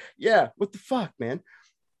right, yeah, what the fuck, man?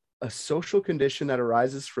 A social condition that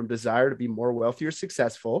arises from desire to be more wealthy or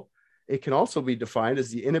successful. It can also be defined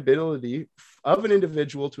as the inability of an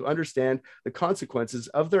individual to understand the consequences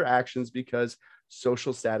of their actions because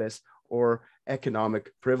social status or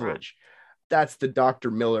economic privilege. That's the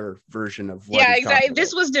Dr. Miller version of what Yeah, he's exactly. talking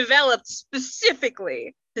This about. was developed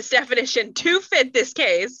specifically, this definition, to fit this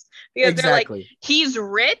case, because they're like, Exactly. he's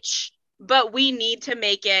rich, but we need to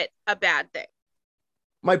make it a bad thing.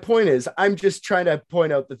 My point is, I'm just trying to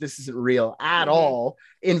point out that this isn't real at all.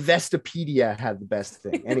 Investopedia had the best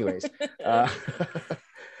thing. Anyways,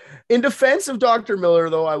 in defense of Dr.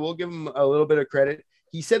 Miller, though, I will give him a little bit of credit.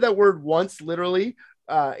 He said that word once, literally,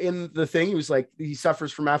 in the thing. He was like, he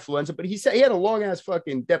suffers from affluenza, but he said he had a long ass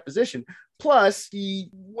fucking deposition. Plus, he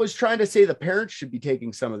was trying to say the parents should be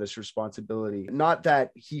taking some of this responsibility. Not that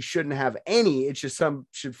he shouldn't have any, it's just some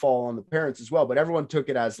should fall on the parents as well. But everyone took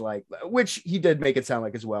it as like, which he did make it sound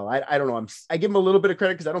like as well. I don't know. I give him a little bit of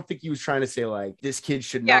credit because I don't think he was trying to say like this kid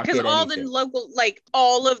should Yeah, not because get all anything. the local, like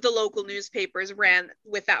all of the local newspapers ran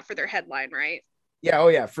with that for their headline, right? Yeah, oh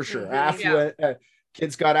yeah, for sure.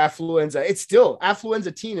 Kids got affluenza. It's still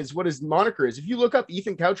affluenza teen is what his moniker is. If you look up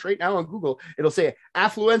Ethan Couch right now on Google, it'll say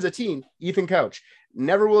affluenza teen Ethan Couch.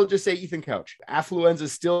 Never will just say Ethan Couch. Affluenza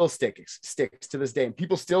still sticks to this day, and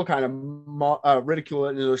people still kind of ridicule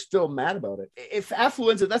it, and they're still mad about it. If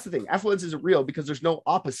affluenza, that's the thing. Affluenza isn't real because there's no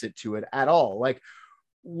opposite to it at all. Like,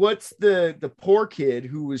 what's the poor kid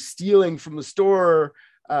who was stealing from the store?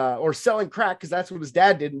 Or selling crack, because that's what his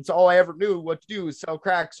dad did. And it's all I ever knew what to do is sell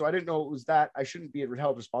crack. So I didn't know it was that. I shouldn't be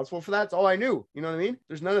held responsible for that. It's all I knew. You know what I mean?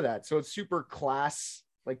 There's none of that. So it's super class.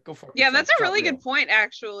 Like, go fuck Yeah, yourself. that's a It's not really real. good point,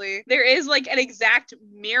 actually. There is like an exact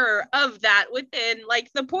mirror of that within like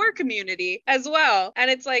the poor community as well. And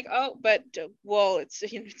it's like, oh, but well, it's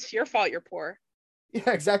your fault you're poor.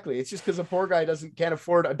 Yeah, exactly. It's just because a poor guy can't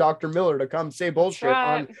afford a Dr. Miller to come say bullshit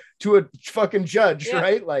right. on to a fucking judge, Yeah.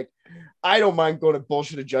 right? Like, I don't mind going to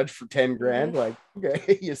bullshit a judge for 10 grand. Like,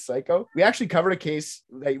 okay, you psycho. We actually covered a case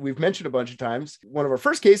that we've mentioned a bunch of times. One of our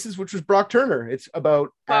first cases, which was Brock Turner. It's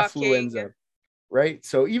about affluenza, Fucking. right?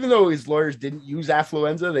 So even though his lawyers didn't use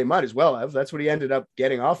affluenza, they might as well have. That's what he ended up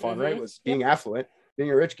getting off on, right? Was being affluent, being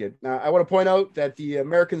a rich kid. Now, I want to point out that the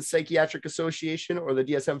American Psychiatric Association, or the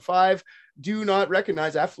DSM-5, do not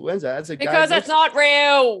recognize affluenza as a Because diagnosis. it's not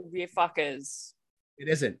real, you fuckers. It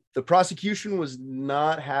isn't. The prosecution was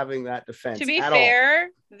not having that defense. To be at all. fair,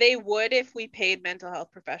 they would if we paid mental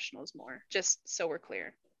health professionals more, just so we're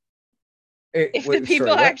clear. If the people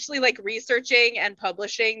actually like researching and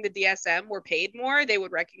publishing the DSM were paid more, they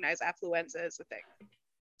would recognize affluenza as a thing.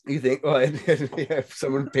 You think, well, if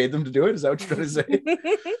someone paid them to do it, is that what you're trying to say?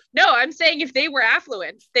 No, I'm saying if they were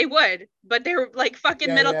affluent, they would, but they're like fucking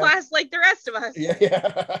Yeah, middle yeah. class like the rest of us.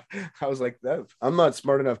 Yeah. I was like, that. I'm not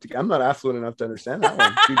smart enough I'm not affluent enough to understand that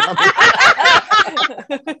one.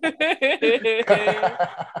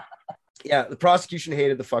 Yeah, the prosecution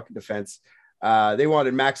hated the fucking defense. They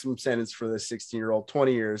wanted maximum sentence for this 16-year-old,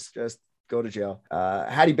 20 years, just go to jail.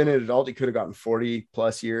 Had he been an adult, he could have gotten 40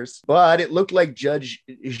 plus years. But it looked like Judge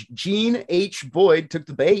Gene H. Boyd took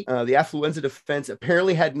the bait. The affluenza defense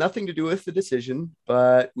apparently had nothing to do with the decision,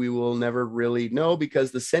 but we will never really know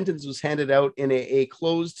because the sentence was handed out in a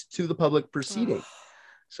closed to the public proceeding.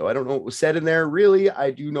 So I don't know what was said in there. Really,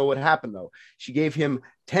 I do know what happened, though. She gave him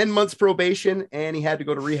 10 months probation, and he had to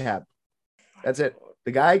go to rehab. That's it.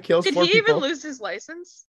 The guy kills Did 4 he people. even lose his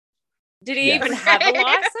license? Did he Yes. even have a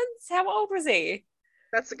license? How old was he?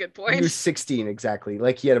 That's a good He point. was 16, exactly.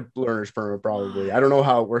 Like, he had a learner's permit, probably. I don't know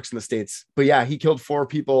how it works in the States. But yeah, he killed 4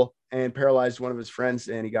 people and paralyzed one of his friends,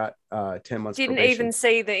 and he got 10 months Didn't probation. even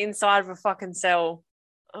see the inside of a fucking cell.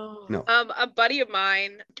 Oh. No. A buddy of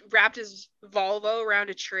mine wrapped his Volvo around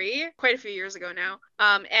a tree quite a few years ago now.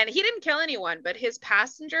 And he didn't kill anyone, but his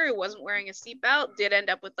passenger who wasn't wearing a seatbelt did end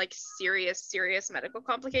up with like serious medical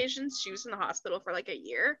complications. She was in the hospital for like a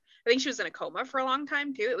year. I think she was in a coma for a long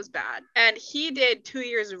time too. It was bad. And he did 2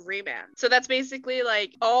 years of remand. So that's basically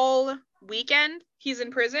like all weekend he's in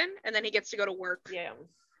prison and then he gets to go to work. Yeah.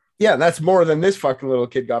 Yeah, that's more than this fucking little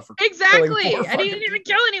kid got for Exactly. killing 4 And he fucking didn't even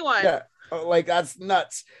people. kill anyone. Yeah. Like, that's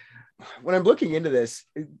nuts. When I'm looking into this,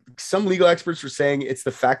 some legal experts were saying it's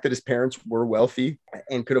the fact that his parents were wealthy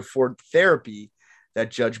and could afford therapy that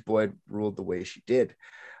Judge Boyd ruled the way she did.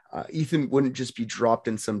 Ethan wouldn't just be dropped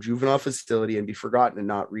in some juvenile facility and be forgotten and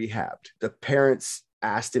not rehabbed. The parents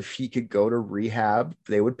asked if he could go to rehab.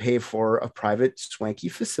 They would pay for a private swanky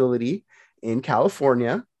facility in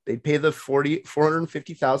California. They'd pay the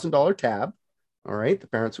 $450,000 tab. All right, the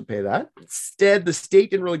parents would pay that. Instead, the state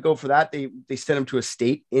didn't really go for that. They sent him to a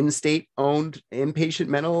state owned inpatient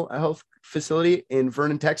mental health facility in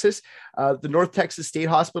Vernon, Texas. The North Texas State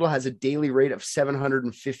Hospital has a daily rate of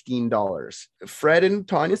 $715. Fred and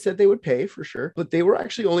Tanya said they would pay for sure, but they were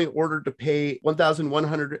actually only ordered to pay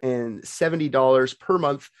 $1,170 per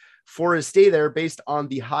month for his stay there based on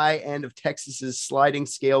the high end of Texas's sliding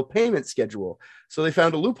scale payment schedule. So they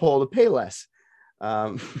found a loophole to pay less.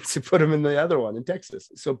 To put him in the other one in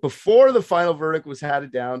Texas. So before the final verdict was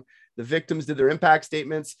handed down, the victims did their impact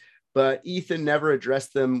statements. but Ethan never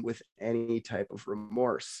addressed them with any type of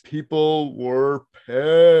remorse. People were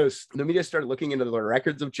pissed. The media started looking into the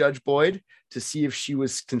records of Judge Boyd to see if she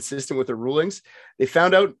was consistent with her rulings. They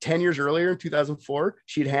found out 10 years earlier in 2004,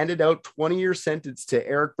 she had handed out 20-year sentence to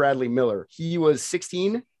Eric Bradley Miller. He was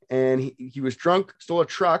 16 and he was drunk, stole a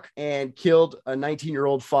truck, and killed a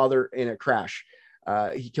 19-year-old father in a crash.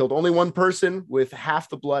 He killed only one person with half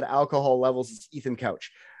the blood alcohol levels as Ethan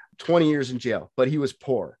Couch. 20 years in jail, but he was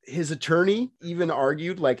poor. His attorney even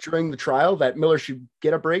argued, like during the trial, that Miller should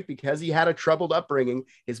get a break because he had a troubled upbringing.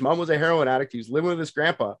 His mom was a heroin addict. He was living with his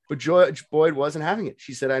grandpa, but Judge Boyd wasn't having it.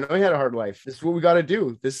 She said, I know he had a hard life. This is what we got to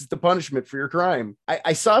do. This is the punishment for your crime.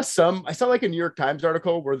 I saw like a New York Times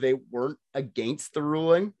article where they weren't against the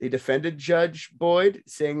ruling. They defended Judge Boyd,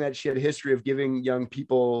 saying that she had a history of giving young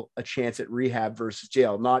people a chance at rehab versus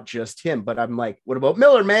jail, not just him. But I'm like, what about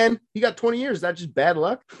Miller, man? He got 20 years. That's just bad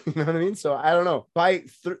luck. You know what I mean? So I don't know. By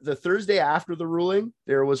the Thursday after the ruling,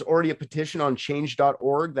 there was already a petition on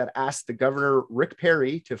change.org that asked the governor, Rick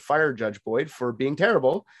Perry, to fire Judge Boyd for being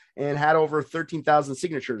terrible, and had over 13,000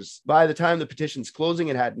 signatures. By the time the petition's closing,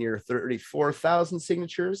 it had near 34,000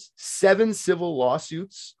 signatures. 7 civil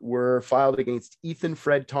lawsuits were filed against Ethan,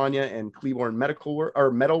 Fred, Tanya, and Cleburne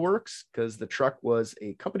Metalworks, because the truck was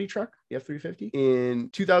a company truck, the F-350. In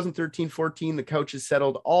 2013-14, the Couches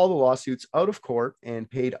settled all the lawsuits out of court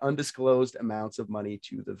and paid undisclosed amounts of money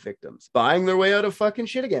to the victims, buying their way out of fucking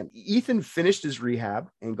shit again. Ethan finished his rehab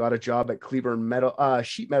and got a job at Cleburne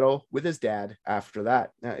Sheet Metal with his dad after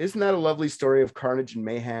that. Now, isn't that a lovely story of carnage and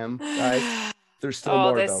mayhem, guys? There's still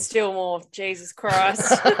more, there's though. still more. Jesus Christ.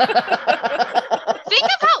 Think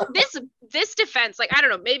about this defense. Like, I don't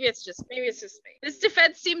know, maybe it's just me. This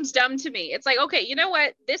defense seems dumb to me. It's like, okay, you know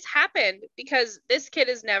what? This happened because this kid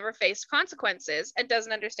has never faced consequences and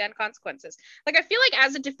doesn't understand consequences. Like, I feel like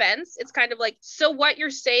as a defense, it's kind of like, so what you're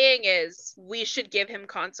saying is we should give him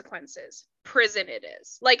consequences. Prison it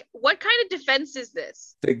is. Like, what kind of defense is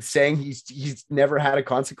this? Like saying he's never had a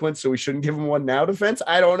consequence, so we shouldn't give him one now defense?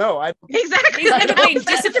 I don't know. Exactly. He's never been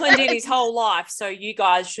disciplined in his whole life, so you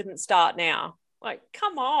guys shouldn't start now. Like,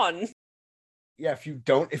 come on. Yeah, if you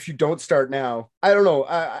don't start now, I don't know.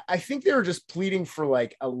 I think they were just pleading for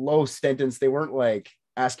like a low sentence. They weren't like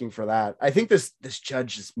asking for that. I think this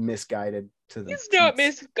judge is misguided to the He's not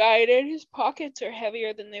misguided. His pockets are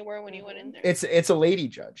heavier than they were when he went in there. It's a lady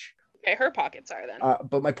judge. Okay, her pockets are then.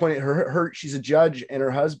 But my point, she's a judge and her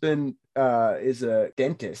husband is a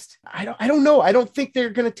dentist. I don't know. I don't think they're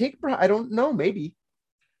gonna take. I don't know. Maybe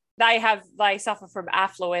They suffer from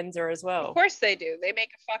affluenza as well. Of course they do. They make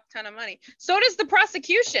a fuck ton of money. So does the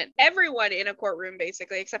prosecution. Everyone in a courtroom,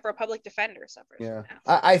 basically, except for a public defender, suffers. Yeah,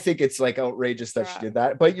 I think it's like outrageous that she did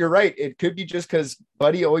that. But you're right. It could be just because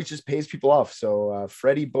Buddy always just pays people off. So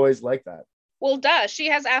Freddie boys like that. Well, duh. She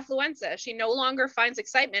has affluenza. She no longer finds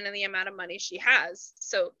excitement in the amount of money she has.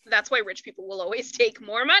 So that's why rich people will always take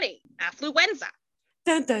more money. Affluenza.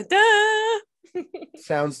 Dun, dun, dun.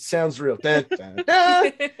 Sounds real. Dun, dun,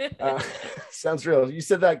 dun. Sounds real. You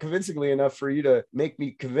said that convincingly enough for you to make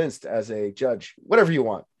me convinced as a judge. Whatever you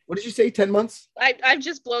want. What did you say? 10 months? I've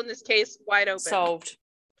just blown this case wide open. Solved.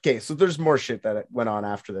 Okay, so there's more shit that went on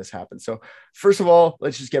after this happened. So first of all,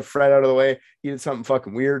 let's just get Fred out of the way. He did something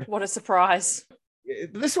fucking weird. What a surprise.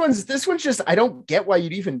 This one's just, I don't get why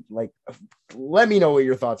you'd even like, let me know what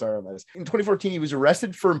your thoughts are on this. In 2014, he was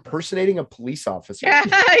arrested for impersonating a police officer. Yeah,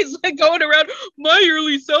 he's like going around, my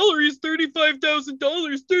yearly salary is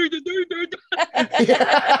 $35,000.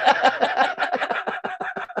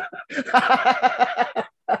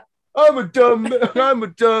 I'm a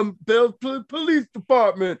dumb police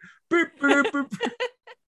department. Beep, beep, beep.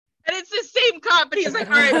 And it's the same cop, but he's like,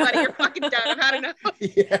 all right, buddy, you're fucking done. I've had enough.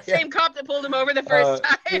 Same cop that pulled him over the first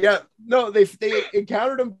time. Yeah, no, they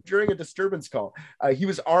encountered him during a disturbance call. He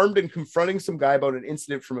was armed and confronting some guy about an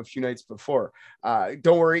incident from a few nights before.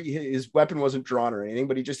 Don't worry, his weapon wasn't drawn or anything,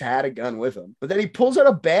 but he just had a gun with him. But then he pulls out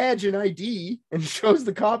a badge and ID and shows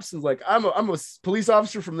the cops and is like, I'm a police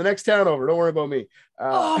officer from the next town over. Don't worry about me.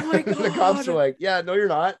 Oh my God. The cops are like, yeah, no, you're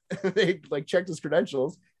not. They like checked his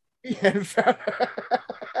credentials. And found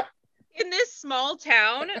in this small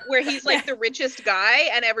town where he's like the richest guy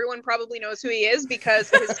and everyone probably knows who he is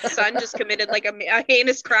because his son just committed like a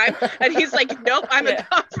heinous crime, and he's like, nope, I'm a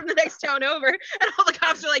cop from the next town over, and all the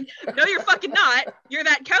cops are like, no, you're fucking not, you're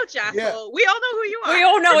that couch asshole. We all know who you are. We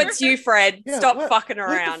all know it's you, Fred. Yeah, Stop fucking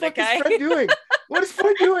around. What the fuck okay is Fred doing? What is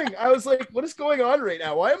Fred doing? I was like, what is going on right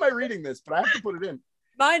now? Why am I reading this? But I have to put it in.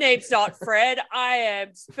 My name's not Fred. I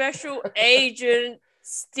am Special Agent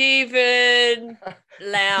Stephen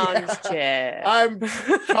Lounge Chair. I'm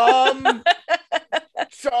Tom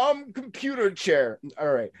Computer Chair.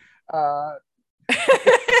 All right.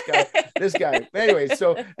 This guy. Anyway,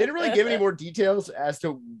 so they didn't really give any more details as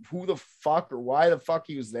to who the fuck or why the fuck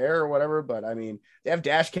he was there or whatever. But I mean, they have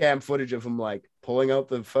dash cam footage of him like pulling out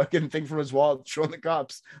the fucking thing from his wallet, showing the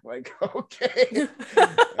cops. Like, okay,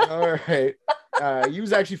 all right. He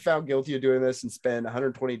was actually found guilty of doing this and spent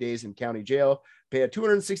 120 days in county jail, pay a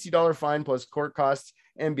 $260 fine plus court costs,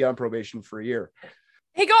 and be on probation for a year.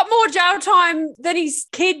 He got more jail time than his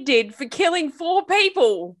kid did for killing 4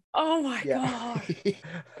 people. Oh my God.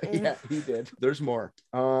 Yeah, he did. There's more.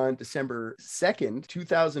 On December 2nd,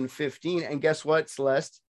 2015, and guess what,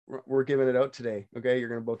 Celeste? We're giving it out today. Okay, you're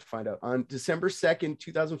going to both find out. On December 2nd,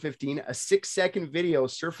 2015, a 6-second video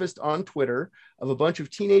surfaced on Twitter of a bunch of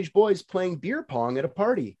teenage boys playing beer pong at a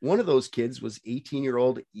party. One of those kids was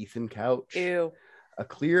 18-year-old Ethan Couch. Ew. A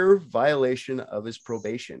clear violation of his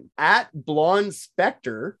probation. At Blonde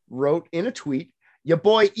Spectre wrote in a tweet, "Your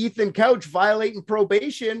boy Ethan Couch violating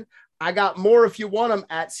probation. I got more if you want him."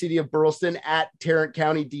 At City of Burleston, at Tarrant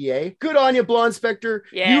County DA. Good on you, Blonde Spectre.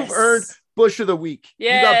 Yes. You've earned Bush of the Week.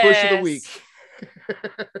 Yes. You got Bush of the Week.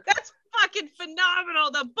 That's fucking phenomenal.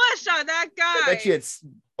 The bush on that guy. I bet you it's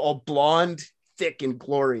all blonde, thick, and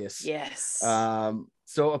glorious. Yes.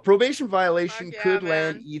 So a probation violation Fuck yeah, could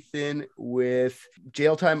land man. Ethan with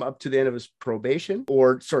jail time up to the end of his probation,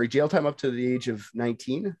 or jail time up to the age of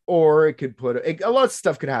 19, or it could put a lot of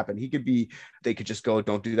stuff could happen. They could just go,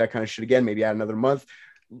 don't do that kind of shit again, maybe add another month.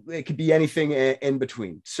 It could be anything in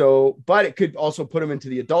between. So, but it could also put him into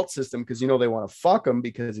the adult system because, they want to fuck him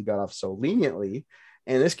because he got off so leniently.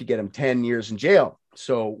 And this could get him 10 years in jail.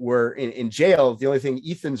 So we're in jail. The only thing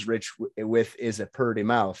Ethan's rich with is a purdy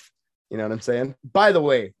mouth. You know what I'm saying? By the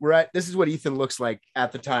way, this is what Ethan looks like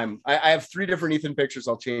at the time. I have 3 different Ethan pictures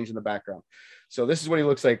I'll change in the background. So this is what he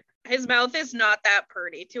looks like. His mouth is not that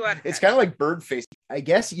pretty. It's kind of like bird face. I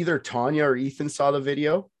guess either Tanya or Ethan saw the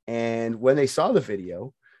video. And when they saw the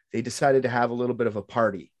video, they decided to have a little bit of a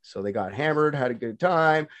party. So they got hammered, had a good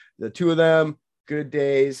time. The 2 of them, good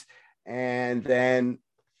days. And then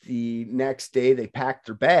the next day they packed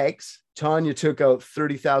their bags. Tanya took out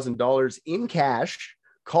 $30,000 in cash,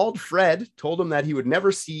 called Fred, told him that he would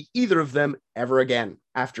never see either of them ever again.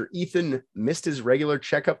 After Ethan missed his regular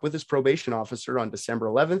checkup with his probation officer on December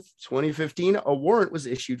 11th, 2015, a warrant was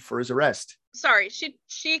issued for his arrest. Sorry, she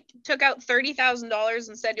took out $30,000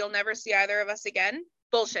 and said, "You'll never see either of us again."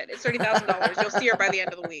 Bullshit. It's $30,000. You'll see her by the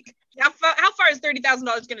end of the week. How far is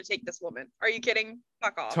 $30,000 going to take this woman? Are you kidding?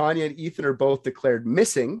 Fuck off. Tanya and Ethan are both declared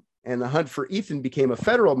missing, and the hunt for Ethan became a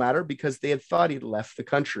federal matter because they had thought he'd left the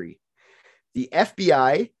country. The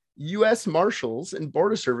FBI, U.S. Marshals, and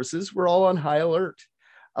Border Services were all on high alert.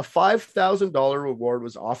 A $5,000 reward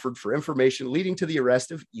was offered for information leading to the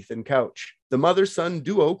arrest of Ethan Couch. The mother-son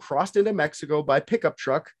duo crossed into Mexico by pickup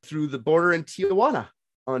truck through the border in Tijuana.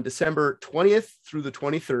 On December 20th through the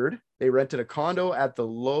 23rd, they rented a condo at the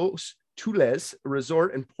Los Tules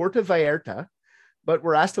resort in Puerto Vallarta, but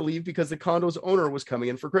were asked to leave because the condo's owner was coming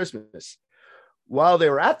in for Christmas. While they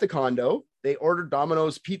were at the condo, they ordered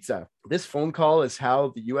Domino's pizza. This phone call is how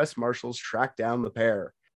the U.S. Marshals tracked down the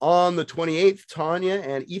pair. On the 28th, Tanya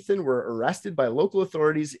and Ethan were arrested by local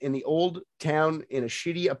authorities in the old town in a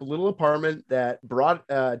shitty little apartment that brought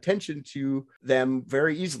attention to them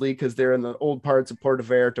very easily because they're in the old parts of Puerto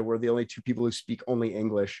Vallarta where the only 2 people who speak only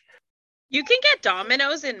English. You can get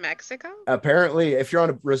Domino's in Mexico? Apparently, if you're on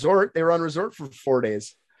a resort, they were on resort for 4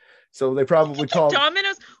 days. So they probably called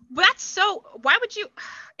Domino's. That's so. Why would you?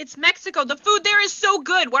 It's Mexico. The food there is so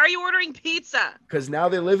good. Why are you ordering pizza? Because now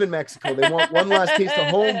they live in Mexico. They want one last taste of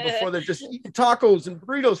home before they're just eating tacos and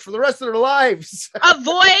burritos for the rest of their lives.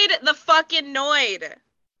 Avoid the fucking Noid.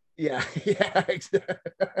 Yeah.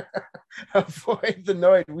 Avoid the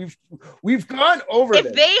noise. We've gone over If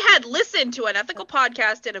this. they had listened to an ethical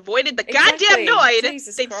podcast and avoided the Exactly. goddamn Noid,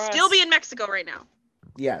 Jesus they'd Christ. still be in Mexico right now.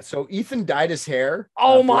 Yeah. So Ethan dyed his hair.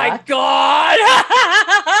 Oh my black. God.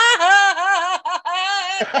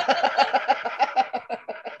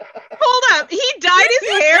 Hold up. He dyed his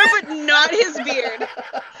hair, but not his beard.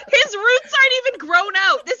 His roots aren't even grown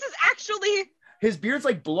out. This is actually. His beard's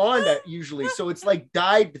like blonde usually, so it's like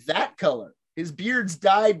dyed that color. His beard's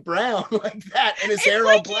dyed brown like that, and his It's hair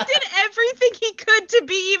like all black. he did everything he could to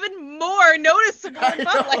be even more noticeable I in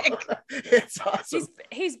know. public. It's awesome.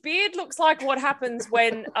 His beard looks like what happens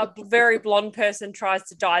when a very blonde person tries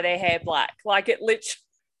to dye their hair black. Like it literally.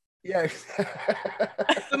 Yeah.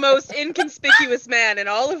 The most inconspicuous man in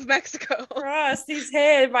all of Mexico. Christ, his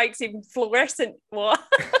hair makes him fluorescent. What?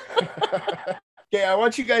 Okay, I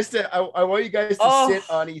want you guys to sit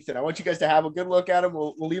on Ethan. I want you guys to have a good look at him.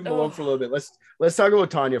 We'll leave him alone for a little bit. Let's talk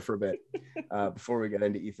about Tanya for a bit before we get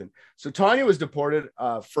into Ethan. So Tanya was deported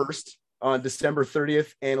first on December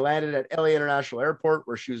 30th and landed at LA International Airport,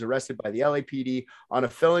 where she was arrested by the LAPD on a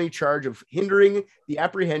felony charge of hindering the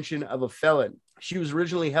apprehension of a felon. She was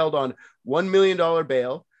originally held on $1 million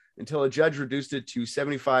bail until a judge reduced it to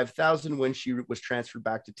 $75,000 when she was transferred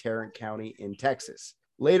back to Tarrant County in Texas.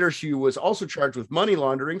 Later, she was also charged with money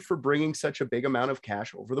laundering for bringing such a big amount of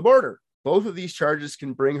cash over the border. Both of these charges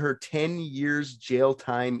can bring her 10 years jail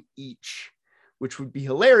time each, which would be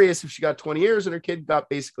hilarious if she got 20 years and her kid got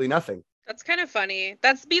basically nothing. That's kind of funny.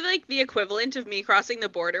 That's be like the equivalent of me crossing the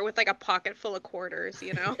border with like a pocket full of quarters,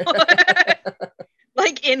 you know?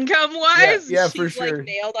 Like income wise, yeah, she's for sure. like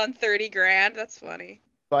nailed on 30 grand. That's funny.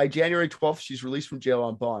 By January 12th, she's released from jail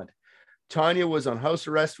on bond. Tanya was on house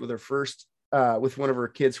arrest with with one of her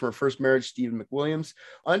kids from her first marriage, Stephen McWilliams.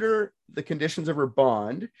 Under the conditions of her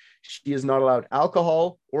bond, she is not allowed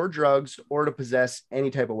alcohol or drugs or to possess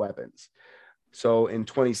any type of weapons. So in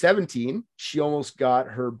 2017, she almost got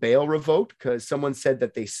her bail revoked because someone said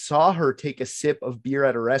that they saw her take a sip of beer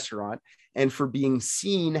at a restaurant and for being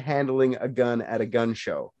seen handling a gun at a gun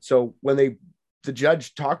show. So when the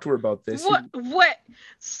judge talked to her about this. What?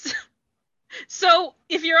 So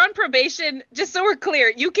if you're on probation, just so we're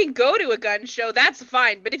clear, you can go to a gun show, that's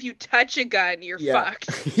fine. But if you touch a gun, you're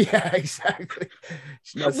fucked. Yeah, exactly.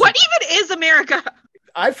 What even is America?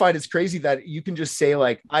 I find it's crazy that you can just say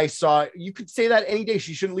like, you could say that any day.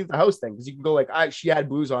 She shouldn't leave the house then, because you can go like, she had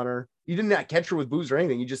booze on her. You didn't catch her with booze or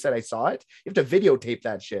anything. You just said, I saw it. You have to videotape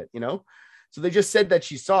that shit, you know? So they just said that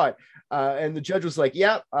she saw it. And the judge was like,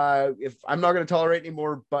 yeah, if I'm not going to tolerate any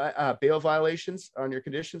more bail violations on your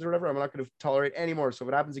conditions or whatever, I'm not going to tolerate any more. So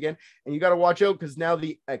if it happens again, and you got to watch out because now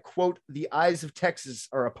quote, the eyes of Texas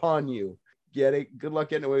are upon you. Get it? Good luck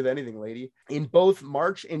getting away with anything, lady. In both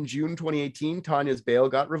March and June 2018, Tanya's bail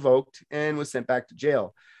got revoked and was sent back to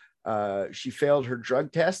jail. She failed her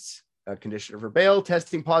drug tests, a condition of her bail,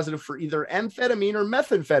 testing positive for either amphetamine or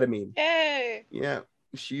methamphetamine. Hey. Yeah.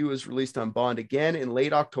 She was released on bond again in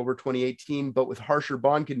late October 2018, but with harsher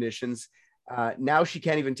bond conditions. Now she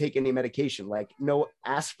can't even take any medication, like no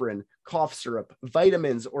aspirin, cough syrup,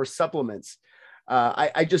 vitamins, or supplements.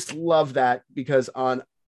 I just love that because on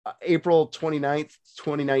April 29th,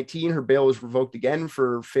 2019, her bail was revoked again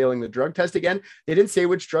for failing the drug test again. They didn't say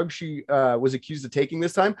which drug she was accused of taking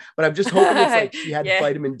this time, but I'm just hoping it's like she had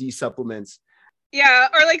vitamin D supplements. Yeah,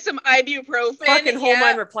 or like some ibuprofen. Fucking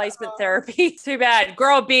hormone replacement therapy. Too bad.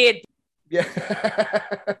 Grow a beard. Yeah.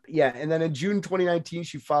 Yeah. And then in June 2019,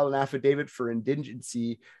 she filed an affidavit for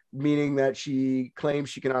indigency, meaning that she claims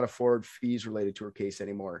she cannot afford fees related to her case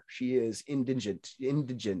anymore. She is indigent.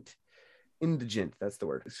 That's the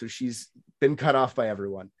word. So she's been cut off by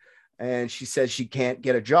everyone. And she says she can't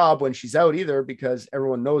get a job when she's out either because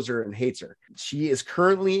everyone knows her and hates her. She is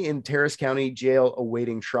currently in Terrace County Jail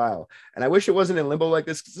awaiting trial. And I wish it wasn't in limbo like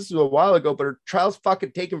this because this was a while ago, but her trial's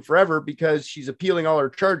fucking taking forever because she's appealing all her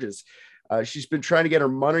charges. She's been trying to get her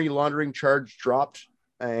money laundering charge dropped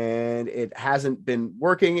and it hasn't been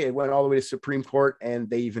working. It went all the way to Supreme Court and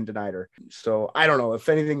they even denied her. So I don't know if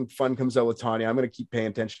anything fun comes out with Tanya, I'm going to keep paying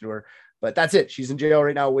attention to her. But that's it. She's in jail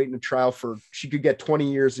right now, waiting a trial she could get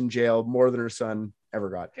 20 years in jail, more than her son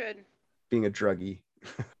ever got. Good. Being a druggie.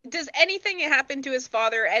 Does anything happen to his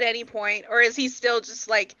father at any point? Or is he still just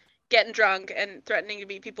like getting drunk and threatening to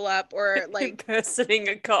beat people up or like impersonating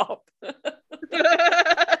a cop?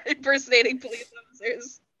 Impersonating police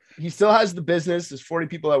officers. He still has the business. There's 40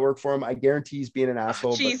 people that work for him. I guarantee he's being an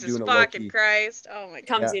asshole. Jesus but doing fucking Christ. Oh my God.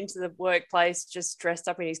 Comes into the workplace just dressed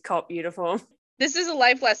up in his cop uniform. This is a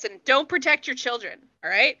life lesson. Don't protect your children. All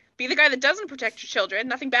right. Be the guy that doesn't protect your children.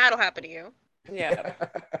 Nothing bad will happen to you. Yeah.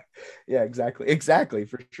 Yeah, exactly.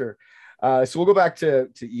 For sure. So we'll go back to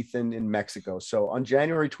Ethan in Mexico. So on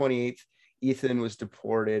January 28th, Ethan was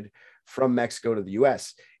deported from Mexico to the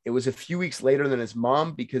US. It was a few weeks later than his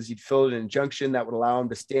mom because he'd filled an injunction that would allow him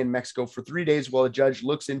to stay in Mexico for 3 days while a judge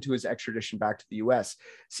looks into his extradition back to the US,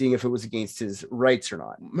 seeing if it was against his rights or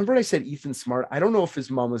not. Remember I said Ethan's smart? I don't know if his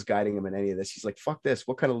mom was guiding him in any of this. He's like, fuck this.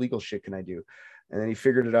 What kind of legal shit can I do? And then he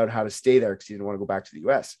figured it out how to stay there because he didn't want to go back to the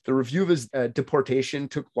US. The review of his deportation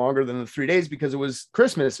took longer than the 3 days because it was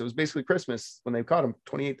Christmas. It was basically Christmas when they caught him,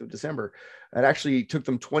 28th of December. It actually took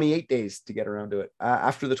them 28 days to get around to it.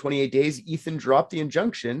 After the 28 days, Ethan dropped the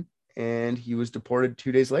injunction and he was deported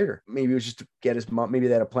 2 days later. Maybe it was just to get his mom. Maybe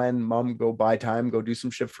they had a plan. Mom, go buy time, go do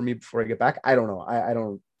some shit for me before I get back. I don't know. I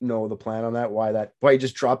don't know the plan on that. Why he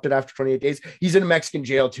just dropped it after 28 days. He's in a Mexican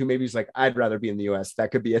jail too. Maybe he's like, I'd rather be in the US.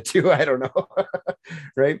 That could be it too. I don't know.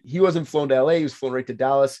 Right. He wasn't flown to LA. He was flown right to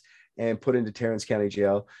Dallas and put into Terrence County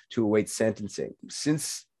Jail to await sentencing.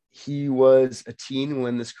 Since he was a teen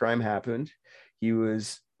when this crime happened, he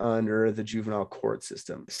was under the juvenile court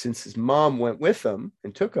system. Since his mom went with him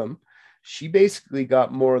and took him, she basically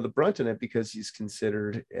got more of the brunt in it because he's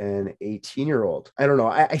considered an 18-year-old. I don't know.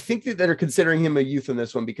 I think that they're considering him a youth in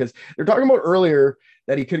this one because they're talking about earlier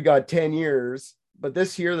that he could have got 10 years, but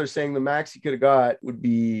this year they're saying the max he could have got would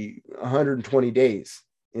be 120 days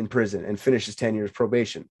in prison and finish his 10 years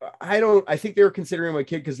probation. I think they were considering him a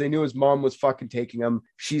kid because they knew his mom was fucking taking him.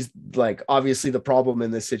 She's like obviously the problem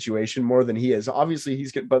in this situation more than he is. Obviously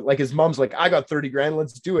he's good, but like his mom's like, I got 30 grand,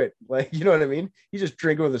 let's do it. Like, you know what I mean? He's just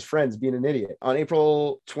drinking with his friends, being an idiot. On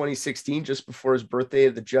April 2016, just before his birthday,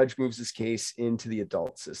 the judge moves his case into the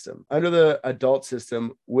adult system. Under the adult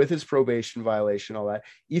system, with his probation violation, all that,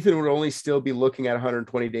 Ethan would only still be looking at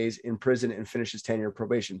 120 days in prison and finish his 10-year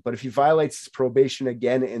probation. But if he violates his probation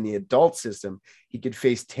again in the adult system, he could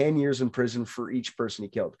face 10 years in prison for each person he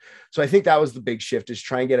killed. So I think that was the big shift, is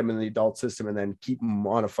try and get him in the adult system and then keep him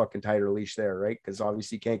on a fucking tighter leash there, right? Because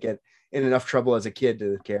obviously you can't get in enough trouble as a kid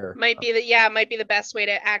to care. Might be the best way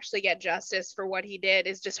to actually get justice for what he did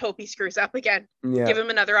is just hope he screws up again. Yeah. Give him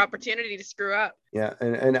another opportunity to screw up. Yeah.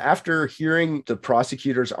 And after hearing the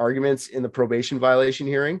prosecutor's arguments in the probation violation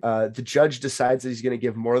hearing, the judge decides that he's going to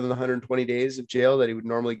give more than 120 days of jail that he would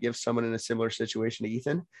normally give someone in a similar situation to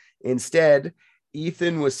Ethan. Instead,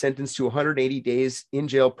 Ethan was sentenced to 180 days in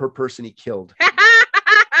jail per person he killed.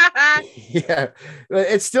 Yeah.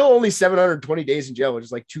 It's still only 720 days in jail, which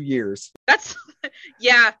is like 2 years.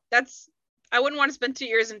 I wouldn't want to spend 2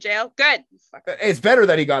 years in jail. Good. It's better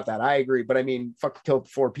that he got that. I agree. But I mean, fuck, killed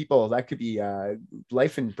 4 people. That could be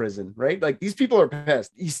life in prison, right? Like these people are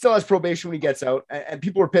pissed. He still has probation when he gets out. And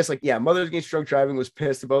people were pissed. Like, yeah, Mothers Against Drunk Driving was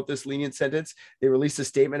pissed about this lenient sentence. They released a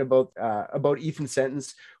statement about Ethan's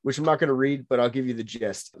sentence, which I'm not going to read, but I'll give you the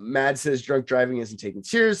gist. MAD says drunk driving isn't taken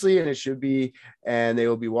seriously, and it should be. And they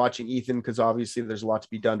will be watching Ethan because obviously there's a lot to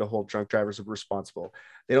be done to hold drunk drivers responsible.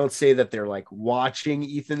 They don't say that they're like watching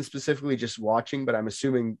Ethan specifically, just watching, but I'm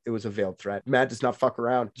assuming it was a veiled threat. MAD does not fuck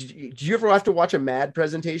around. Did you ever have to watch a MAD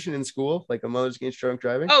presentation in school, like a Mothers Against Drunk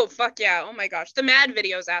Driving? Oh, fuck yeah. Oh my gosh. The MAD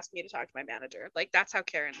videos asked me to talk to my manager. Like, that's how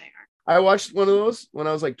caring they are. I watched one of those when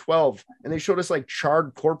I was like 12, and they showed us like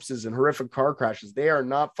charred corpses and horrific car crashes. They are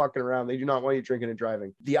not fucking around. They do not want you drinking and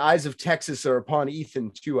driving. The eyes of Texas are upon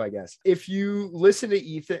Ethan too, I guess. If you listen to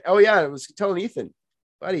Ethan, oh yeah, I was telling Ethan,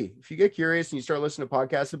 buddy, if you get curious and you start listening to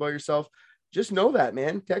podcasts about yourself, just know that,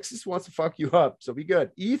 man, Texas wants to fuck you up. So be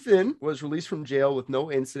good. Ethan was released from jail with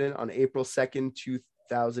no incident on April 2nd,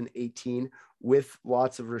 2018, with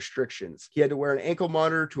lots of restrictions. He had to wear an ankle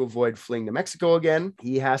monitor to avoid fleeing to Mexico again.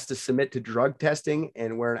 He has to submit to drug testing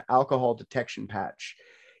and wear an alcohol detection patch.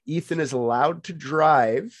 Ethan is allowed to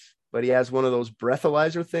drive, but he has one of those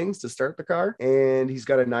breathalyzer things to start the car, and he's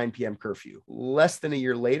got a 9 p.m. curfew. Less than a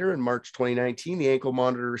year later, in March 2019, the ankle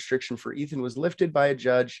monitor restriction for Ethan was lifted by a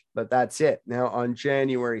judge, but that's it. Now, on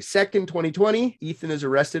January 2nd, 2020, Ethan is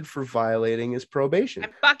arrested for violating his probation.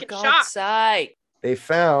 I'm fucking God's shocked. sake. They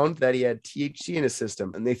found that he had THC in his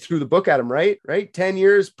system, and they threw the book at him, right? 10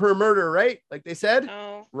 years per murder, right? Like they said?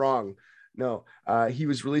 No. Wrong. No, he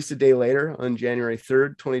was released a day later on January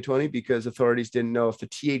 3rd, 2020, because authorities didn't know if the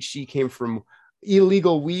THC came from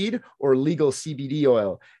illegal weed or legal CBD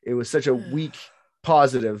oil. It was such a weak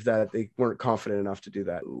positive that they weren't confident enough to do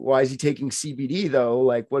that. Why is he taking CBD though?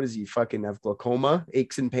 Like, what does he fucking have? Glaucoma,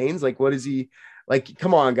 aches and pains? Like, what is he? Like,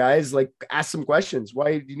 come on, guys, like ask some questions.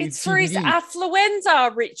 Why do you need It's CBD? for his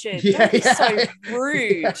affluenza, Richard. Yeah, Don't be yeah. so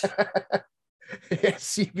rude. Yeah,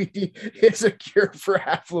 CBD is a cure for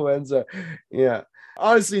affluenza. Yeah.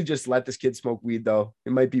 Honestly, just let this kid smoke weed, though.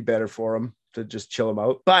 It might be better for him to just chill him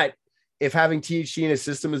out. But if having THC in his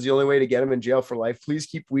system is the only way to get him in jail for life, please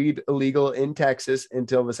keep weed illegal in Texas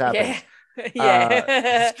until this happens. Yeah.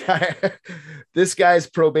 Yeah. This guy's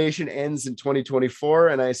probation ends in 2024,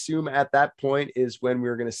 and I assume at that point is when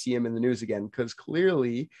we're going to see him in the news again, because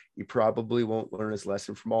clearly he probably won't learn his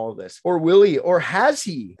lesson from all of this. Or will he? Or has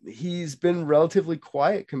he? He's been relatively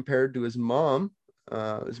quiet compared to his mom.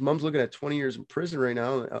 His mom's looking at 20 years in prison right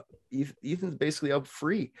now. Ethan's basically out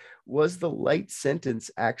free. Was the light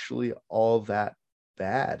sentence actually all that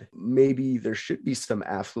bad. Maybe there should be some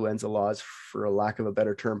affluenza laws, for a lack of a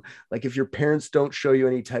better term. Like if your parents don't show you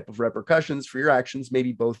any type of repercussions for your actions,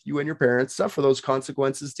 maybe both you and your parents suffer those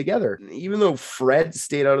consequences together. Even though Fred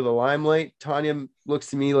stayed out of the limelight, Tanya looks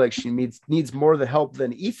to me like she needs more of the help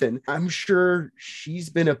than Ethan. I'm sure she's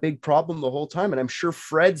been a big problem the whole time. And I'm sure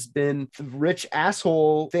Fred's been the rich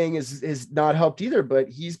asshole thing is not helped either, but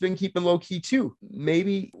he's been keeping low key too.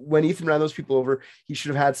 Maybe when Ethan ran those people over, he should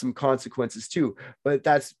have had some consequences too. But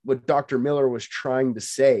that's what Dr. Miller was trying to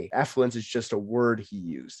say. Affluence is just a word he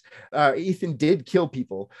used. Ethan did kill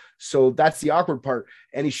people. So that's the awkward part.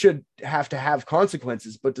 And he should have to have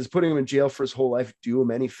consequences, but does putting him in jail for his whole life do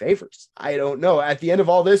him any favors? I don't know. At the end of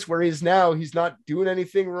all this, where he is now, he's not doing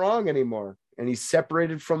anything wrong anymore. And he's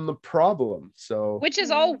separated from the problem. So, which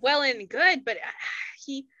is all well and good, but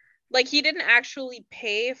he didn't actually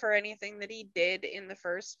pay for anything that he did in the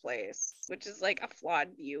first place, which is like a flawed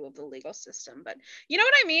view of the legal system. But you know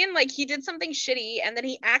what I mean? Like he did something shitty and then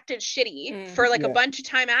he acted shitty for like a bunch of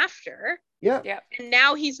time after. Yeah. And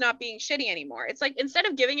now he's not being shitty anymore. It's like, instead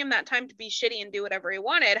of giving him that time to be shitty and do whatever he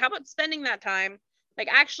wanted, how about spending that time like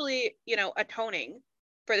actually, atoning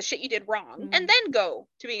for the shit you did wrong and then go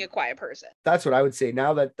to being a quiet person. That's what I would say.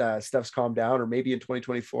 Now that stuff's calmed down, or maybe in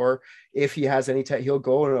 2024, if he has any time, he'll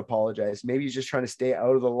go and apologize. Maybe he's just trying to stay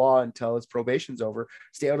out of the law until his probation's over,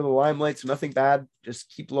 stay out of the limelight. So nothing bad, just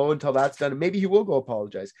keep low until that's done. And maybe he will go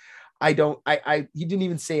apologize. He didn't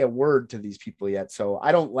even say a word to these people yet. So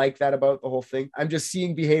I don't like that about the whole thing. I'm just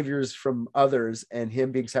seeing behaviors from others and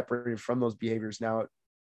him being separated from those behaviors now.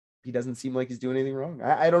 He doesn't seem like he's doing anything wrong.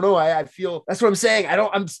 I don't know. I feel that's what I'm saying.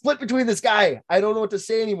 I'm split between this guy. I don't know what to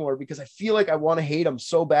say anymore because I feel like I want to hate him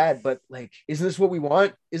so bad, but like, isn't this what we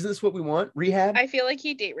want? Isn't this what we want? Rehab? I feel like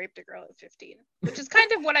he date raped a girl at 15, which is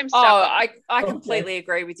kind of what I'm stuck on. I completely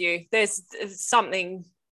agree with you. There's something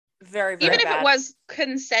very, very even if bad. it was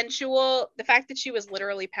consensual, the fact that she was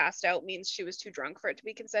literally passed out means she was too drunk for it to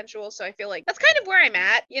be consensual. So I feel like that's kind of where I'm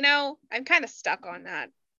at. I'm kind of stuck on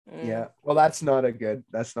that. Yeah, well, that's not a good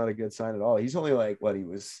sign at all. He's only like he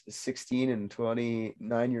was 16 and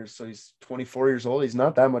 29 years, so he's 24 years old. He's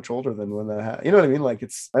not that much older than when that happened. You know what I mean? Like,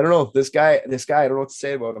 I don't know, this guy, I don't know what to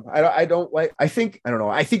say about him. I don't know.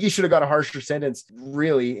 I think he should have got a harsher sentence,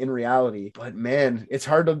 really, in reality. But man, it's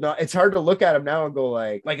hard to look at him now and go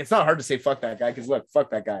like it's not hard to say fuck that guy, because look, fuck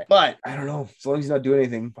that guy. But I don't know, as long as he's not doing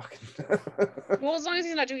anything. Well, as long as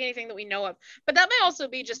he's not doing anything that we know of. But that may also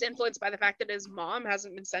be just influenced by the fact that his mom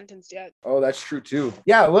hasn't been sentenced yet. Oh, that's true too.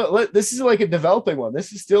 Yeah, this is like a developing one.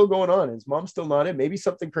 This is still going on. His mom's still not in. Maybe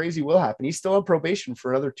something crazy will happen. He's still on probation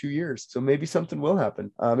for another 2 years, so maybe something will happen.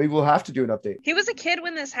 Maybe we'll have to do an update. He was a kid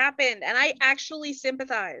when this happened, and I actually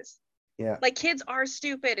sympathize. Yeah, like, kids are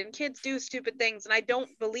stupid and kids do stupid things, and I don't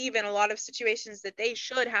believe in a lot of situations that they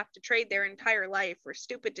should have to trade their entire life for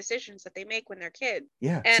stupid decisions that they make when they're kids.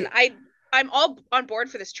 Yeah, and I'm all on board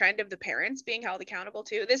for this trend of the parents being held accountable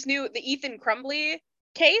too. The Ethan Crumbly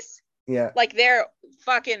case, like, they're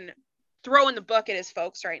fucking throwing the book at his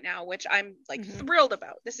folks right now, which I'm like thrilled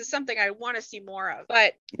about. This is something I want to see more of,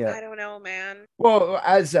 but I don't know, man. Well,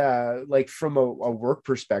 as like from a work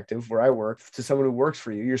perspective, where I work, to someone who works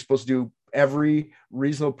for you, you're supposed to do every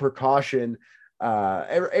reasonable precaution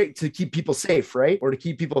to keep people safe, right? Or to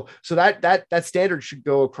keep people, so that standard should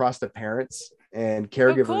go across the parents and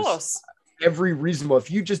caregivers. Of course. Every reasonable, if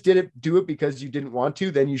you just do it because you didn't want to,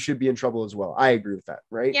 then you should be in trouble as well. I agree with that,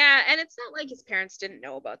 right? Yeah, and it's not like his parents didn't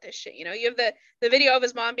know about this shit. You have the video of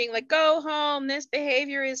his mom being like, "Go home, this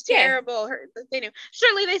behavior is terrible." They knew.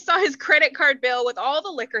 Surely they saw his credit card bill with all the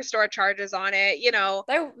liquor store charges on it.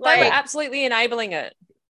 They were absolutely enabling it.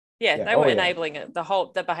 They were enabling it.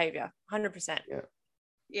 The behavior, 100%.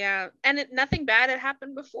 Yeah, and nothing bad had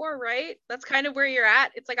happened before, right? That's kind of where you're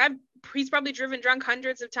at. It's like, he's probably driven drunk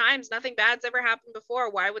hundreds of times. Nothing bad's ever happened before.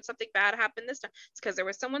 Why would something bad happen this time? It's because there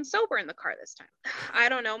was someone sober in the car this time. I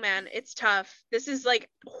don't know, man. It's tough. This is like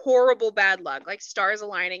horrible bad luck, like stars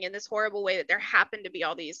aligning in this horrible way that there happened to be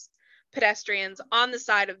all these pedestrians on the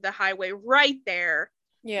side of the highway right there.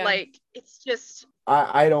 Yeah, like, it's just.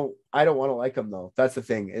 I don't want to like him though. That's the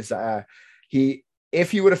thing, is if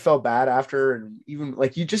he would have felt bad after, and even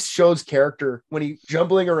like, you just shows character when he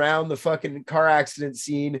jumbling around the fucking car accident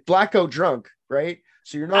scene, blackout drunk, right?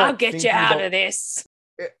 So you're not. I'll get you out of this.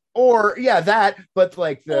 Or that, but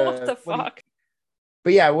like what the fuck?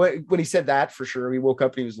 But yeah, when he said that, for sure, he woke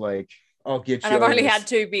up and he was like, "I'll get you." And I've only had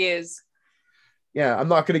 2 beers. yeah, I'm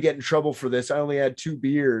not going to get in trouble for this. I only had 2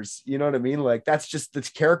 beers. You know what I mean? Like, that's just the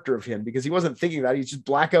character of him, because he wasn't thinking that. He's just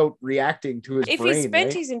blackout reacting to his If brain. he spent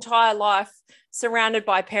right? his entire life surrounded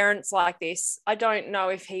by parents like this, I don't know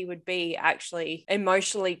if he would be actually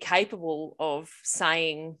emotionally capable of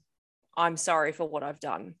saying, I'm sorry for what I've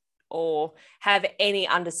done, or have any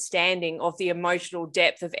understanding of the emotional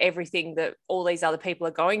depth of everything that all these other people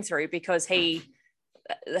are going through, because he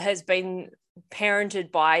has been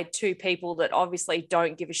parented by 2 people that obviously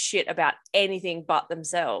don't give a shit about anything but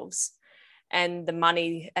themselves and the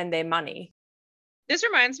money and their money. This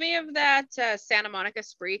reminds me of that Santa Monica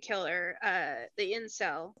spree killer, the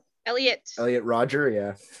incel, Elliot Roger,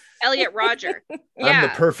 yeah. Roger. I'm the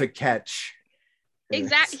Yeah, perfect catch.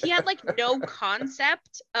 exactly. He had like no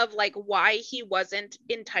concept of like why he wasn't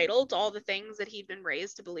entitled to all the things that he'd been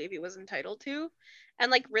raised to believe he was entitled to, and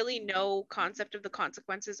like really no concept of the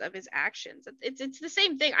consequences of his actions. It's the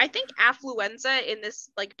same thing. I think affluenza in this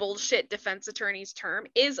like bullshit defense attorney's term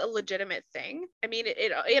is a legitimate thing. I mean,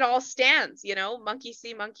 it all stands, you know, monkey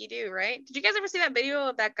see, monkey do, right? Did you guys ever see that video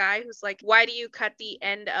of that guy who's like, why do you cut the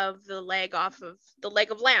end of the leg off of the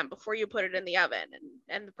leg of lamb before you put it in the oven?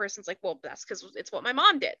 And the person's like, well, that's because it's what my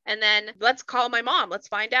mom did. And then let's call my mom. Let's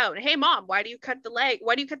find out. Hey, mom, why do you cut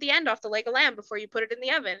the end off the leg of lamb before you put it in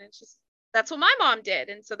the oven? And it's just, that's what my mom did.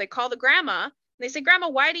 And so they call the grandma and they say, Grandma,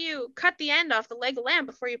 why do you cut the end off the leg of lamb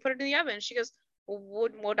before you put it in the oven? And she goes, well,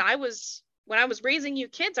 when I was raising you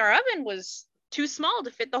kids, our oven was too small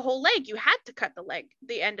to fit the whole leg. You had to cut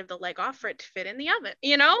the end of the leg off for it to fit in the oven.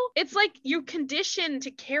 You know, it's like you're conditioned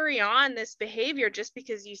to carry on this behavior just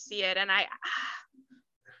because you see it. And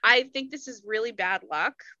I think this is really bad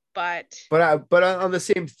luck. But on the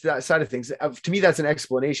same side of things, to me, that's an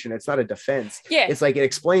explanation. It's not a defense. Yeah. It's like it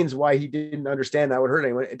explains why he didn't understand that would hurt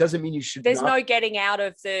anyone. It doesn't mean you should. There's no getting out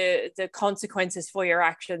of the consequences for your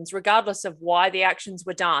actions, regardless of why the actions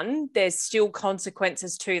were done. There's still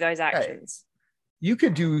consequences to those actions. You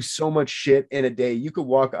could do so much shit in a day. You could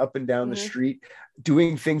walk up and down the street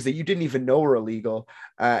doing things that you didn't even know were illegal.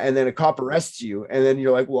 And then a cop arrests you. And then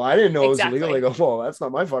you're like, well, I didn't know it was illegal. They go, well, that's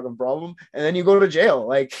not my fucking problem. And then you go to jail.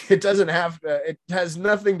 Like, it doesn't have to, it has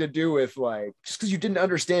nothing to do with like, just because you didn't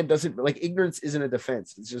understand doesn't, like, ignorance isn't a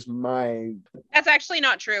defense. It's just That's actually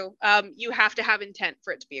not true. You have to have intent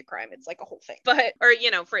for it to be a crime. It's like a whole thing. But, or,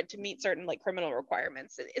 you know, for it to meet certain like criminal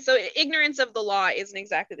requirements. So ignorance of the law isn't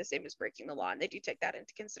exactly the same as breaking the law. And they do take that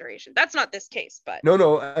into consideration. That's not this case, but.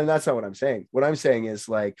 No. And that's not what I'm saying. What I'm saying is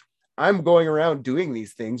like, I'm going around doing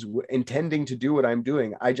these things, intending to do what I'm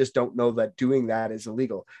doing. I just don't know that doing that is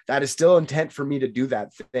illegal. That is still intent for me to do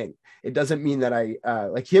that thing. It doesn't mean that I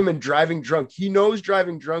like him and driving drunk. He knows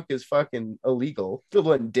driving drunk is fucking illegal.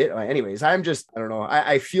 Anyways, I don't know.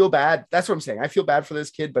 I feel bad. That's what I'm saying. I feel bad for this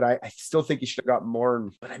kid, but I still think he should have got more.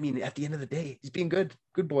 But I mean, at the end of the day, he's being good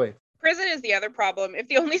boy. Prison is the other problem. If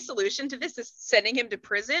the only solution to this is sending him to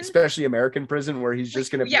prison, especially American prison, where he's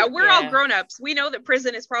just going to we're all grown-ups. We know that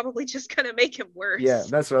prison is probably just going to make him worse. Yeah,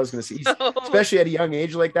 that's what I was going to say. Especially at a young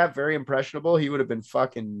age like that, very impressionable. He would have been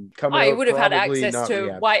fucking coming out. He would have had access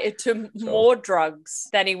to more drugs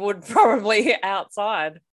than he would probably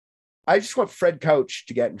outside. I just want Fred Couch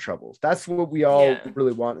to get in trouble. That's what we all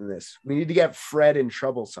really want in this. We need to get Fred in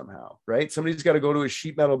trouble somehow, right? Somebody's got to go to a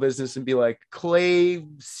sheet metal business and be like, clay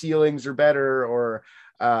ceilings are better, or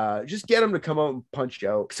just get him to come out and punch you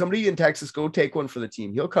out. Somebody in Texas, go take one for the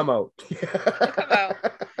team. He'll come out. He'll come out.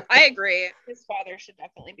 I agree. His father should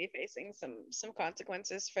definitely be facing some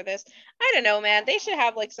consequences for this. I don't know, man. They should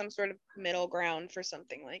have like some sort of middle ground for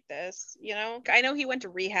something like this. You know, I know he went to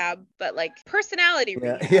rehab, but like personality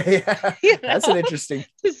rehab. Yeah. You know? That's an interesting.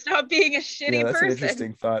 To stop being a shitty that's person. An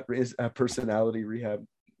interesting thought. Is personality rehab.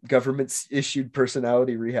 Government's issued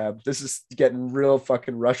personality rehab. This is getting real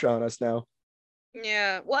fucking rush on us now.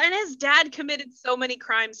 Yeah. Well, and his dad committed so many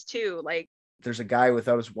crimes too. Like, there's a guy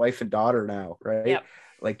without his wife and daughter now, right? Yep.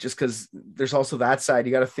 Like, just because there's also that side,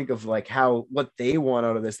 you got to think of like what they want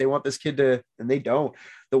out of this. They want this kid to, and they don't.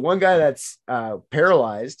 The one guy that's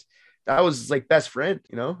paralyzed, that was his like best friend,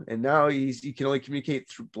 you know, and now he can only communicate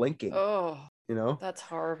through blinking. Oh, you know, that's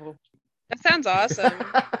horrible. That sounds awesome.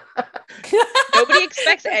 Nobody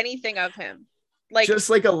expects anything of him. Like,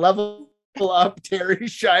 just like a level up Terry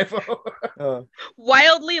Schiavo.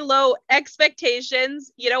 Wildly low expectations.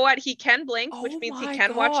 You know what? He can blink, which means he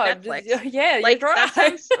can watch Netflix. Yeah, like you're right.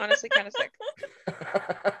 That sounds honestly kind of sick.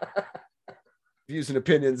 Views and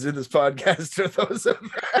opinions in this podcast are those of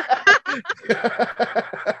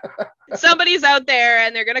somebody's out there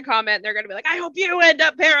and they're gonna comment and they're gonna be like, I hope you end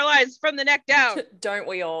up paralyzed from the neck down. Don't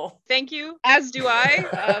we all? Thank you, as do I.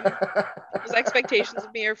 Those expectations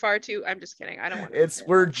of me are far too. I'm just kidding. I don't want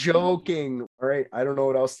we're joking. All right. I don't know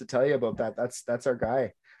what else to tell you about that. That's our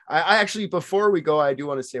guy. I actually, before we go, I do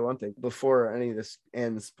want to say one thing before any of this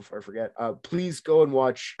ends, before I forget. Please go and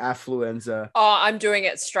watch Affluenza. Oh, I'm doing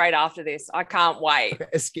it straight after this. I can't wait.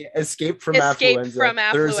 Escape from Escape Affluenza. from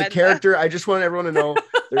There's a Affluenza. character. I just want everyone to know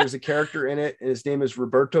there's a character in it, and his name is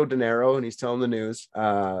Roberto De Niro, and he's telling the news.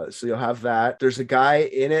 So you'll have that. There's a guy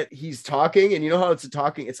in it. He's talking, and you know how it's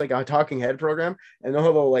like a talking head program, and know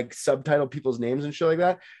how they'll like subtitle people's names and shit like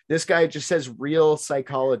that. This guy just says real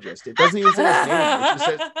psychologist. It doesn't even say his name. It just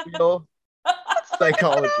says real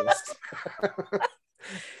psychologist.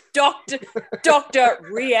 Dr.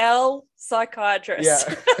 Real psychiatrist.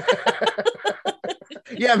 Yeah.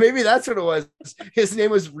 Yeah, maybe that's what it was. His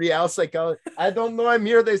name was Real Psychologist. I don't know. I'm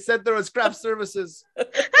here. They said there was craft services. And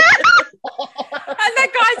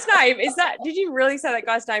that guy's name did you really say that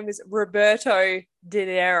guy's name was Roberto De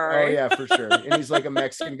Niro? Oh yeah, for sure. And he's like a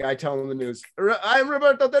Mexican guy telling the news. I'm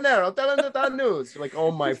Roberto De Niro telling the news. Like,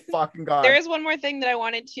 oh my fucking god. There is one more thing that I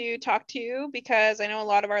wanted to talk to you because I know a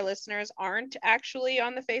lot of our listeners aren't actually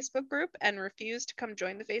on the Facebook group and refuse to come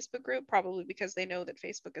join the Facebook group, probably because they know that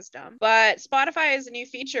Facebook is dumb. But Spotify is a new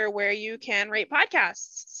feature where you can rate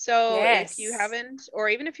podcasts. So Yes. if you haven't, or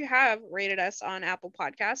even if you have rated us on Apple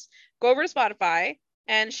Podcasts, go over to Spotify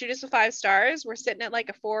and shoot us a 5 stars. We're sitting at like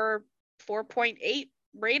a 4.8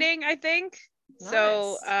 rating, I think.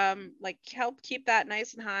 So like help keep that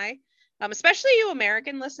nice and high. Especially you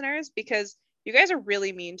American listeners, because you guys are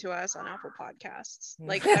really mean to us on Apple Podcasts.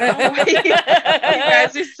 Like, I don't know why you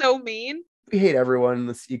guys are so mean. We hate everyone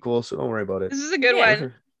that's equal, so don't worry about it. This is a good Yeah.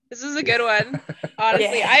 one. This is a good one.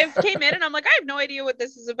 Honestly, Yeah. I came in and I'm like, I have no idea what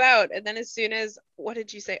this is about. And then as soon as, what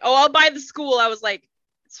did you say? Oh, I'll buy the school. I was like,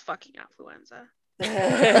 it's fucking Affluenza.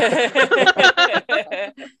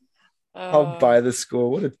 I'll buy the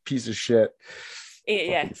school. What a piece of shit.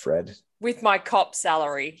 Yeah, Fucking Fred. with my cop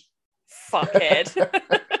salary, fuckhead.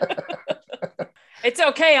 It's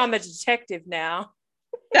okay. I'm a detective now.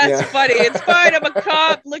 That's Yeah. funny. It's fine. I'm a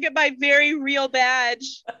cop. Look at my very real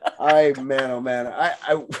badge. Man, oh man.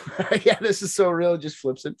 Yeah, this is so real. It just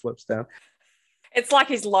flips down. It's like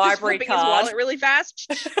his Just library flipping his card. wallet really fast.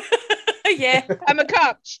 Yeah. I'm a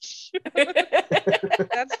cop.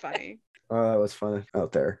 That's funny. Oh, that was fun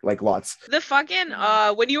out there. Like lots. The fucking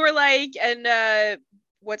when you were like, and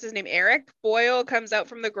what's his name, Eric Boyle comes out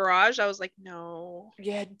from the garage, I was like, no,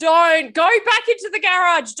 Yeah, don't go back into the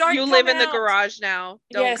garage. Don't you come live in the out. garage now.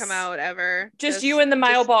 Don't Yes. come out ever. Just you in the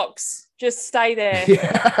mailbox. Just stay there.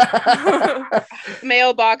 Yeah.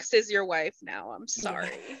 Mailbox is your wife now. I'm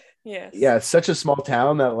sorry. Yes. Yeah, it's such a small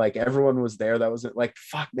town that like everyone was there. That wasn't like,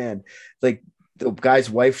 fuck, man. Like the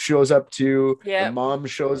guy's wife shows up too. Yeah. The mom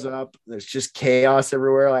shows up. There's just chaos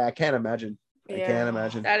everywhere. Like I can't imagine. I Yeah. can't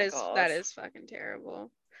imagine. That is God. fucking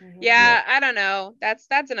terrible. Mhm. Yeah, I don't know. That's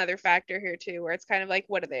another factor here too, where it's kind of like,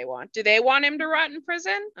 what do they want? Do they want him to rot in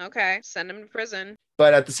prison? Okay, send him to prison.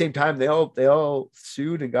 But at the same time, they all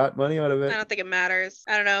sued and got money out of I it. don't think it matters.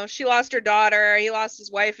 I don't know. She lost her daughter. He lost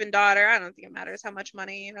his wife and daughter. I don't think it matters how much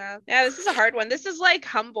money you have. Yeah, this is a hard one. This is like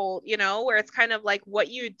Humboldt, where it's kind of like what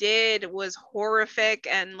you did was horrific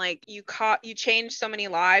and like you changed so many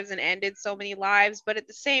lives and ended so many lives. But at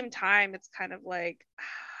the same time, it's kind of like,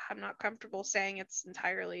 I'm not comfortable saying it's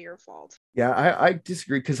entirely your fault. Yeah, I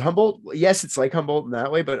disagree because Humboldt, yes, it's like Humboldt in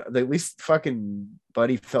that way, but at least fucking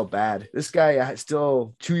Buddy felt bad. This guy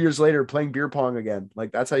still 2 years later playing beer pong again.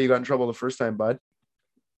 Like that's how you got in trouble the first time, bud.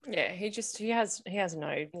 Yeah, he has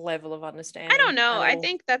no level of understanding. I don't know. at I all.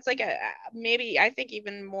 think that's like I think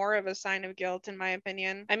even more of a sign of guilt in my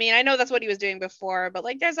opinion. I mean, I know that's what he was doing before, but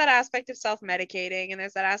like there's that aspect of self-medicating and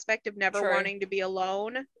there's that aspect of never True. wanting to be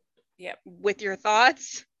alone Yep. with your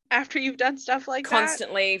thoughts after you've done stuff like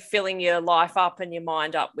Constantly filling your life up and your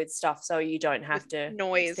mind up with stuff so you don't have that. to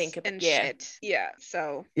Noise think of and yeah. shit. Yeah.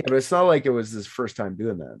 So Yeah, but it's not like it was his first time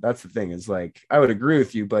doing that. That's the thing. Is like I would agree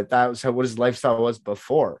with you, but that was what his lifestyle was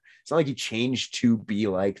before. It's not like he changed to be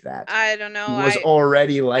like that. I don't know. He was I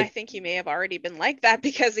already I like, think he may have already been like that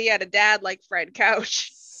because he had a dad like Fred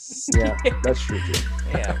Couch. yeah, that's true too.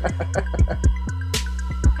 Yeah.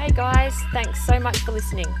 Hey guys, thanks so much for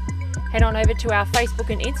listening. Head on over to our Facebook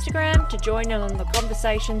and Instagram to join in on the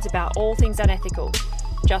conversations about all things unethical.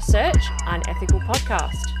 Just search Unethical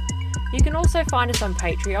Podcast. You can also find us on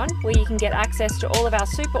Patreon, where you can get access to all of our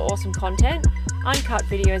super awesome content, uncut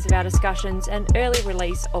videos of our discussions, and early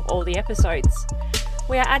release of all the episodes.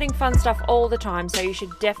 We are adding fun stuff all the time, so you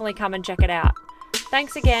should definitely come and check it out.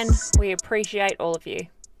 Thanks again. We appreciate all of you.